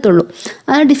പറ്റത്തുള്ളൂ.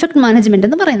 അതാണ് ഡിഫക്റ്റ് മാനേജ്മെൻറ്റ്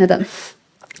എന്ന് പറയുന്നത്.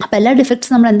 അപ്പോൾ എല്ലാ ഡിഫക്ട്സ്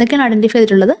നമ്മൾ എന്തൊക്കെയാണ് ഐഡൻറ്റിഫൈ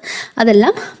ചെയ്തിട്ടുള്ളത്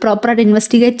അതെല്ലാം പ്രോപ്പറായിട്ട്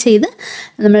ഇൻവെസ്റ്റിഗേറ്റ് ചെയ്ത്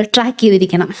നമ്മൾ ട്രാക്ക്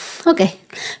ചെയ്തിരിക്കണം. ഓക്കെ,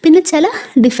 പിന്നെ ചില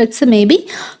defects may be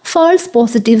false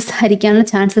positives ആയിരിക്കാനുള്ള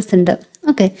chances ഉണ്ട്.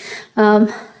 ഓക്കെ,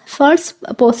 ഫാൾസ്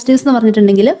പോസിറ്റീവ്സ് എന്ന്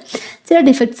പറഞ്ഞിട്ടുണ്ടെങ്കിൽ ചില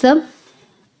defects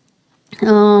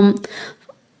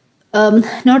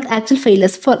not actual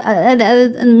failures.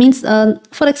 Means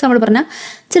for example പറഞ്ഞാൽ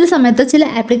ചില സമയത്ത് ചില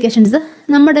ആപ്ലിക്കേഷൻസ്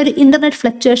നമ്മുടെ ഒരു ഇൻ്റർനെറ്റ്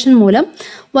ഫ്ലക്ച്വേഷൻ മൂലം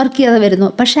വർക്ക് ചെയ്യാതെ വരുന്നു.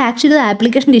 പക്ഷേ ആക്ച്വലി അത്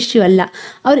ആപ്ലിക്കേഷൻ്റെ ഇഷ്യൂ അല്ല,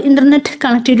 ആ ഒരു ഇൻ്റർനെറ്റ്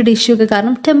കണക്ടിവിറ്റിയുടെ ഇഷ്യൂ ഒക്കെ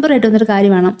കാരണം ടെമ്പററി ആയിട്ട് വന്നൊരു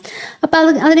കാര്യമാണ്. അപ്പോൾ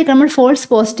അതിനൊക്കെ നമ്മൾ ഫോൾസ്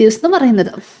പോസിറ്റീവ്സ് എന്ന്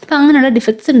പറയുന്നത്. അപ്പോൾ അങ്ങനെയുള്ള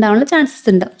ഡിഫക്ട്സ് ഉണ്ടാവാനുള്ള ചാൻസസ്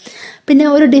ഉണ്ട്. പിന്നെ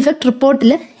ഒരു ഡിഫക്റ്റ്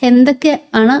റിപ്പോർട്ടിൽ എന്തൊക്കെ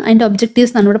ആണ് അതിൻ്റെ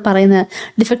ഒബ്ജക്റ്റീവ്സ് എന്നാണ് ഇവിടെ പറയുന്നത്.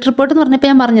 ഡിഫക്റ്റ് റിപ്പോർട്ട് എന്ന് പറഞ്ഞപ്പോൾ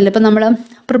ഞാൻ പറഞ്ഞല്ലോ, ഇപ്പോൾ നമ്മൾ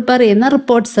പ്രിപ്പയർ ചെയ്യുന്ന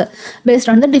reports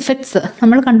based on the defects,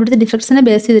 നമ്മൾ കണ്ടുപിടിച്ച ഡിഫക്ട്സിനെ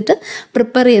ബേസ് ചെയ്തിട്ട്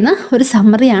പ്രിപ്പയർ ചെയ്യുന്ന ഒരു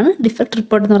സമ്മറിയാണ് ഡിഫക്റ്റ്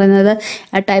റിപ്പോർട്ട് എന്ന് പറയുന്നത്.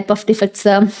 ടൈപ്പ് ഓഫ്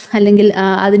ഡിഫക്ട്സ്, അല്ലെങ്കിൽ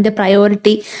അതിൻ്റെ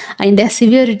പ്രയോറിറ്റി, അതിൻ്റെ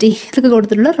സിവിയറിറ്റി, ഇതൊക്കെ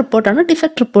കൊടുത്തിട്ടുള്ള റിപ്പോർട്ടാണ്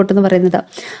ഡിഫക്റ്റ് റിപ്പോർട്ട് എന്ന് പറയുന്നത്.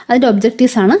 അതിൻ്റെ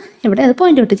ഒബ്ജക്റ്റീവ്സ് ആണ് ഇവിടെ അത്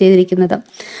പോയിന്റ് ഔട്ട് ചെയ്തിരിക്കുന്നത്.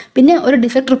 പിന്നെ ഒരു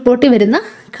ഡിഫക്റ്റ് റിപ്പോർട്ടിൽ വരുന്ന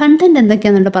കണ്ടന്റ്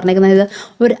എന്തൊക്കെയാണെന്നുണ്ട് പറഞ്ഞിരിക്കുന്നത്.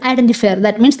 ഒരു ഐഡൻറ്റിഫയർ,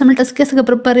 ദാറ്റ് മീൻസ് നമ്മൾ ടെസ്റ്റ് കേസൊക്കെ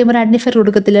പ്രിപ്പയർ ചെയ്യുമ്പോൾ ഒരു ഐഡൻറ്റിഫയർ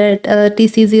കൊടുക്കത്തില്ല,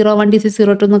 TC01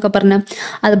 TC02 എന്നൊക്കെ പറഞ്ഞാൽ.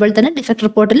 അതുപോലെ തന്നെ ഡിഫക്റ്റ്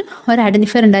റിപ്പോർട്ടിലും ഒരു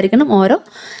ഐഡൻറ്റിഫയർ ഉണ്ടായിരിക്കണം ഓരോ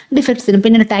ഡിഫക്ട്സിനും.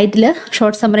 പിന്നെ ടൈറ്റിൽ,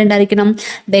 ഷോർട്ട് സമ്മറി ഉണ്ടായിരിക്കണം,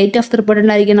 ഡേറ്റ് ഓഫ് ദി റിപ്പോർട്ട്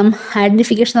ഉണ്ടായിരിക്കണം,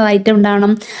 ഐഡൻറ്റിഫിക്കേഷൻ ഓഫ് ഐറ്റം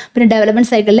ഉണ്ടാവണം. പിന്നെ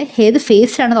ഡെവലപ്മെൻറ്റ് സൈക്കിളിൽ ഏത്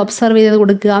ഫേസിലാണ് അത് ഒബ്സർവ് ചെയ്ത്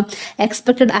കൊടുക്കുക,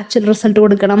 എക്സ്പെക്റ്റഡ് ആക്ച്വൽ റിസൾട്ട്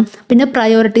കൊടുക്കണം. പിന്നെ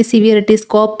പ്രയോറിറ്റി, സിവിയറിറ്റി,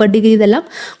 സ്കോപ്പ്, ഡിഗ്രി, ഇതെല്ലാം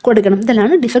കൊടുക്കണം.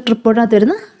 ഇതെല്ലാം ഡിഫക്റ്റ് റിപ്പോർട്ടിനകത്ത്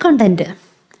വരുന്ന കണ്ടന്റ്.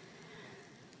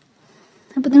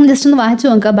 അപ്പോൾ നിങ്ങൾ ജസ്റ്റ് ഒന്ന് വായിച്ചു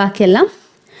നോക്കുക ബാക്കിയെല്ലാം.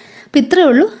 അപ്പോൾ ഇത്രയേ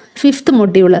ഉള്ളൂ 5th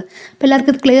മൊഡ്യൂൾ. അപ്പോൾ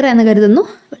എല്ലാവർക്കും ഇത് ക്ലിയർ ആയെന്ന് കരുതുന്നു.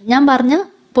 ഞാൻ പറഞ്ഞ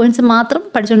പോയിന്റ്സ് മാത്രം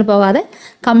പഠിച്ചുകൊണ്ട് പോകാതെ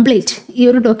കംപ്ലീറ്റ് ഈ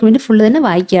ഒരു ഡോക്യുമെൻറ്റ് ഫുള്ള് തന്നെ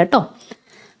വായിക്കുക കേട്ടോ.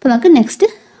 അപ്പോൾ നമുക്ക് നെക്സ്റ്റ്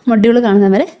മൊഡ്യൂൾ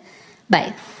കാണുന്നവരെ ബൈ.